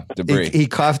Debris, Sal. Debris. He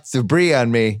coughed debris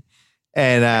on me.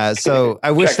 And so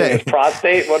I wish Checking that his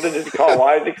prostate. What did it call?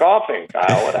 Why is he coughing,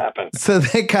 Kyle? What happened? So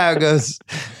then Kyle goes,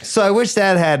 so I wish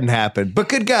that hadn't happened, but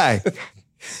good guy.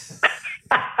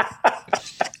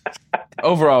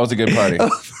 Overall, it was a good party.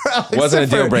 Wasn't a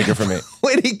deal breaker for me.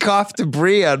 When he coughed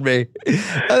debris on me.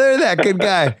 Other than that, good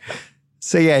guy.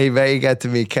 So yeah, he got to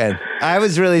meet Ken. I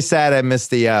was really sad I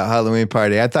missed the Halloween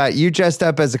party. I thought you dressed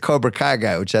up as a Cobra Kai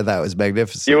guy, which I thought was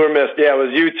magnificent. You were missed. Yeah, it was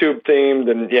YouTube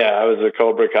themed, and yeah, I was a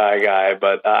Cobra Kai guy.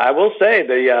 But I will say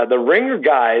the ringer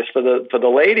guys for the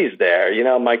ladies there. You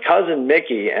know, my cousin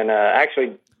Mickey and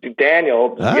actually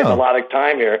Daniel getting a lot of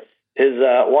time here. His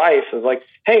wife was like,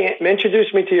 "Hey,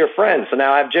 introduce me to your friends." So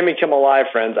now I have Jimmy Kimmel Live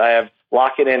friends. I have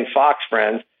Lock It In Fox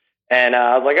friends. And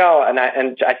I was like, oh, and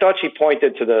I thought she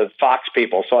pointed to the Fox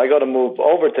people. So I go to move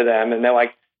over to them, and they're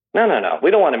like, no,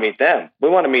 we don't want to meet them. We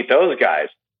want to meet those guys.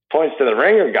 Points to the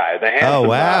ringer guys, the handsome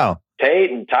guys,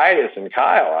 Tate and Titus and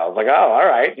Kyle. I was like, oh, all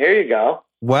right, here you go.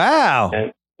 Wow.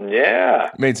 And,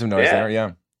 yeah. Made some noise there,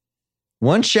 yeah.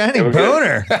 One shining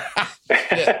boner.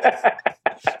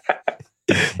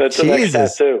 That's the next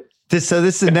tattoo. So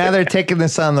this is now they're taking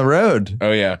this on the road.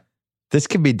 Oh, yeah. This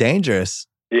could be dangerous.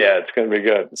 Yeah, it's going to be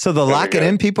good. So the Lock It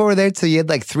In people were there, so you had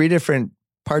like 3 different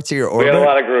parts of your orbit? We had a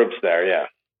lot of groups there, yeah.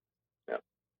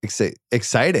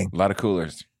 Exciting. A lot of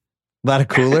coolers. A lot of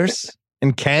coolers.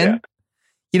 And Ken? Yeah.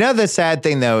 You know, the sad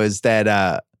thing, though, is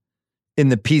that in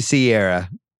the PC era,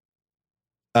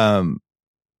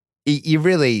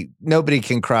 nobody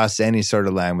can cross any sort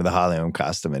of line with a Halloween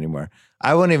costume anymore.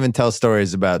 I won't even tell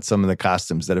stories about some of the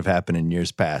costumes that have happened in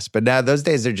years past, but now those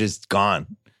days are just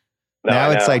gone.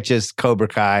 Now it's like just Cobra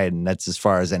Kai, and that's as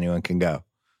far as anyone can go.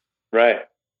 Right.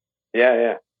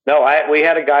 Yeah. No, we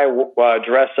had a guy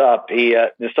dress up. So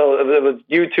it was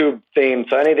YouTube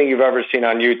themed. So anything you've ever seen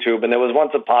on YouTube. And there was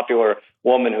once a popular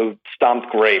woman who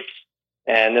stomped grapes.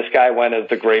 And this guy went as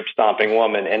the grape stomping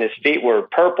woman, and his feet were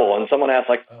purple. And someone asked,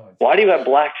 like, why do you have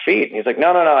black feet? And he's like,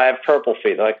 no, I have purple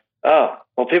feet. They're like, oh,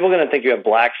 well, people are going to think you have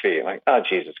black feet. I'm like, oh,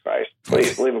 Jesus Christ.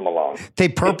 Please leave him alone. They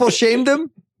purple shamed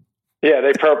him? Yeah,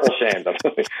 they purple shamed them.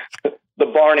 The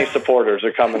Barney supporters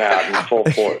are coming out in full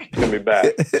force. It's going to be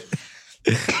bad.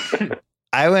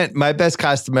 My best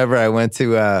costume ever, I went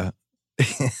to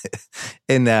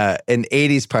in an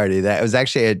 80s party that was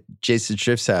actually at Jason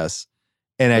Schrift's house.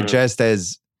 And I dressed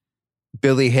as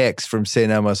Billy Hicks from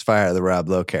St. Elmo's Fire, the Rob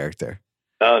Lowe character.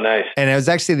 Oh, nice. And it was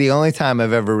actually the only time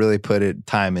I've ever really put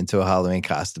time into a Halloween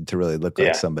costume to really look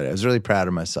like somebody. I was really proud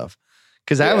of myself.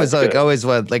 Because I was like always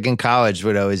like in college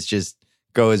would always just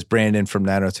go as Brandon from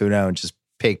 90210 and just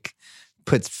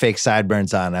put fake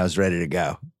sideburns on. I was ready to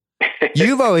go.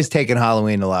 You've always taken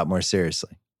Halloween a lot more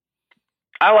seriously.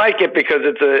 I like it because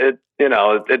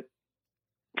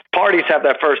parties have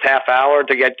that first half hour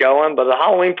to get going, but the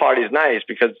Halloween party is nice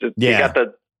because you got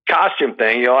the costume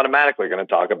thing. You're automatically going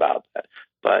to talk about that.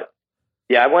 But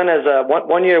yeah, I went as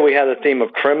one year we had a theme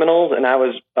of criminals, and I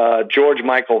was George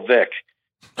Michael Vick.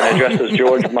 I dressed as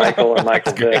George Michael and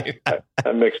Michael Vick.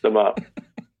 I mixed them up.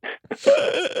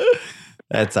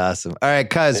 That's awesome. All right,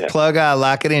 cuz, plug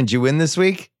Lock It In. Did you win this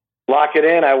week? Lock It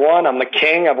In. I won. I'm the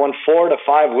king. I've won 4 to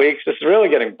 5 weeks. This is really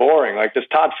getting boring. Like this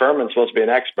Todd Furman's supposed to be an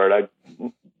expert. I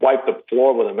wipe the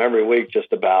floor with him every week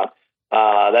just about.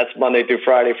 That's Monday through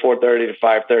Friday, 4:30 to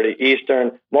 5:30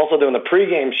 Eastern. I'm also doing the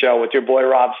pregame show with your boy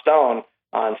Rob Stone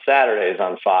on Saturdays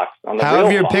on Fox. How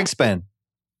have your picks been?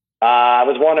 I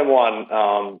was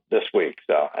 1-1 this week,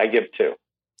 so I give 2.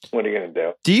 What are you going to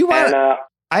do? Do you want?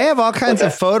 I have all kinds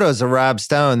of photos of Rob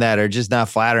Stone that are just not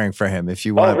flattering for him. If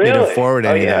you want me to forward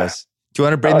any of those, do you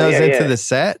want to bring those into the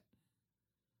set?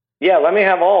 Yeah, let me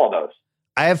have all of those.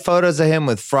 I have photos of him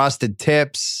with frosted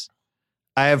tips.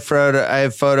 I have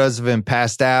photos of him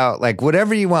passed out. Like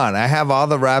whatever you want. I have all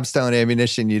the Rob Stone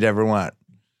ammunition you'd ever want.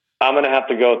 I'm going to have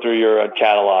to go through your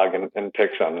catalog and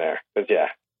pick some there. Because, yeah.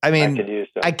 I mean,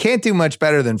 I can't do much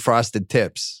better than Frosted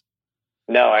Tips.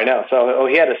 No, I know. So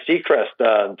he had a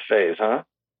Seacrest phase, huh?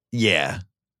 Yeah.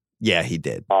 Yeah, he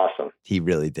did. Awesome. He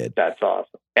really did. That's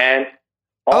awesome. And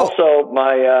also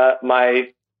my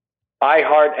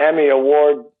iHeart Emmy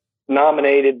Award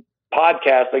nominated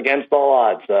podcast Against All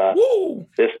Odds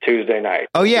this Tuesday night.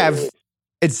 Oh, yeah.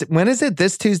 When is it?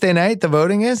 This Tuesday night the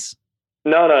voting is?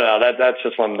 No. That's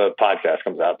just when the podcast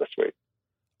comes out this week.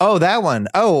 Oh, that one.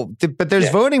 Oh, but there's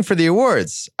voting for the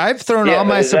awards. I've thrown all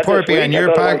my support behind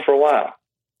your podcast for a while.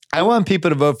 I want people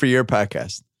to vote for your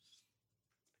podcast.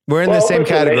 We're in the same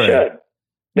category.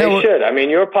 They should. I mean,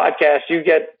 your podcast, you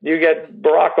get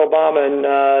Barack Obama and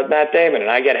Matt Damon,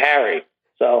 and I get Harry.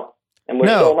 So, and we're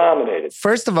still nominated.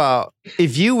 First of all,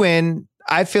 if you win,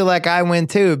 I feel like I win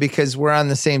too because we're on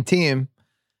the same team.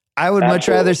 I would much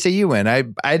rather see you win. I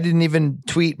didn't even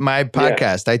tweet my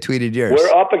podcast. I tweeted yours.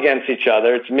 We're up against each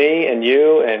other. It's me and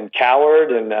you and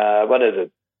Coward and what is it?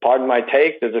 Pardon my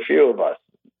take. There's a few of us.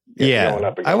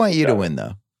 Yeah. I want you to win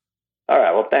though. All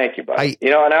right. Well, thank you, buddy.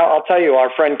 And I'll tell you,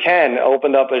 our friend Ken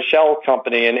opened up a shell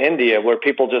company in India where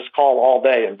people just call all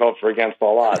day and vote for Against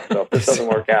All Odds. So if this doesn't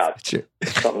work out,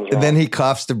 something's wrong. And then he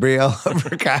coughs debris all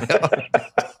over Kyle.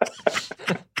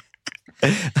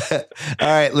 All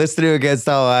right, let's do Against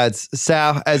All Odds.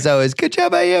 Sal, as always, good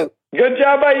job by you. Good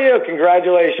job by you.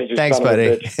 Congratulations. You Thanks,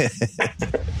 buddy.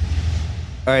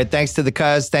 All right, thanks to the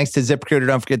Cuz. Thanks to ZipRecruiter.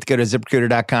 Don't forget to go to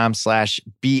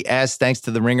ZipRecruiter.com/BS. Thanks to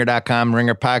the Ringer.com,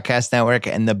 Ringer Podcast Network,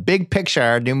 and The Big Picture,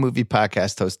 our new movie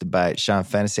podcast hosted by Sean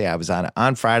Fennessy. I was on it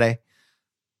on Friday.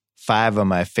 5 of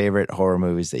my favorite horror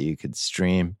movies that you could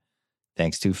stream.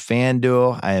 Thanks to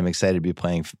FanDuel. I am excited to be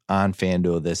playing on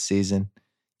FanDuel this season.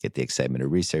 Get the excitement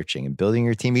of researching and building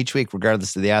your team each week,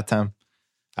 regardless of the outcome.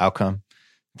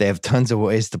 They have tons of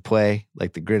ways to play,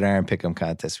 like the Gridiron Pick'em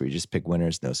contest, where you just pick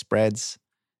winners, no spreads.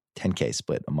 10K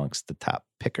split amongst the top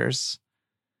pickers.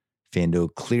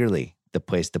 FanDuel, clearly the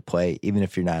place to play, even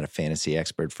if you're not a fantasy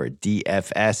expert for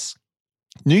DFS.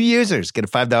 New users get a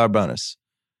 $5 bonus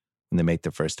when they make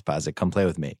their first deposit. Come play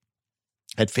with me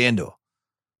at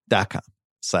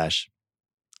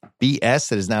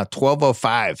FanDuel.com/BS. It is now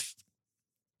 12:05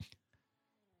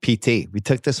 PT. We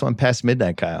took this one past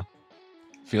midnight, Kyle.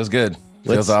 Feels good.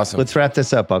 Feels awesome. Let's wrap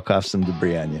this up. I'll cough some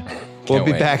debris on you. We'll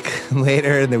be back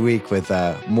later in the week with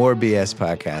more BS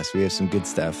podcasts. We have some good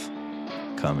stuff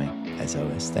coming, as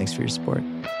always. Thanks for your support.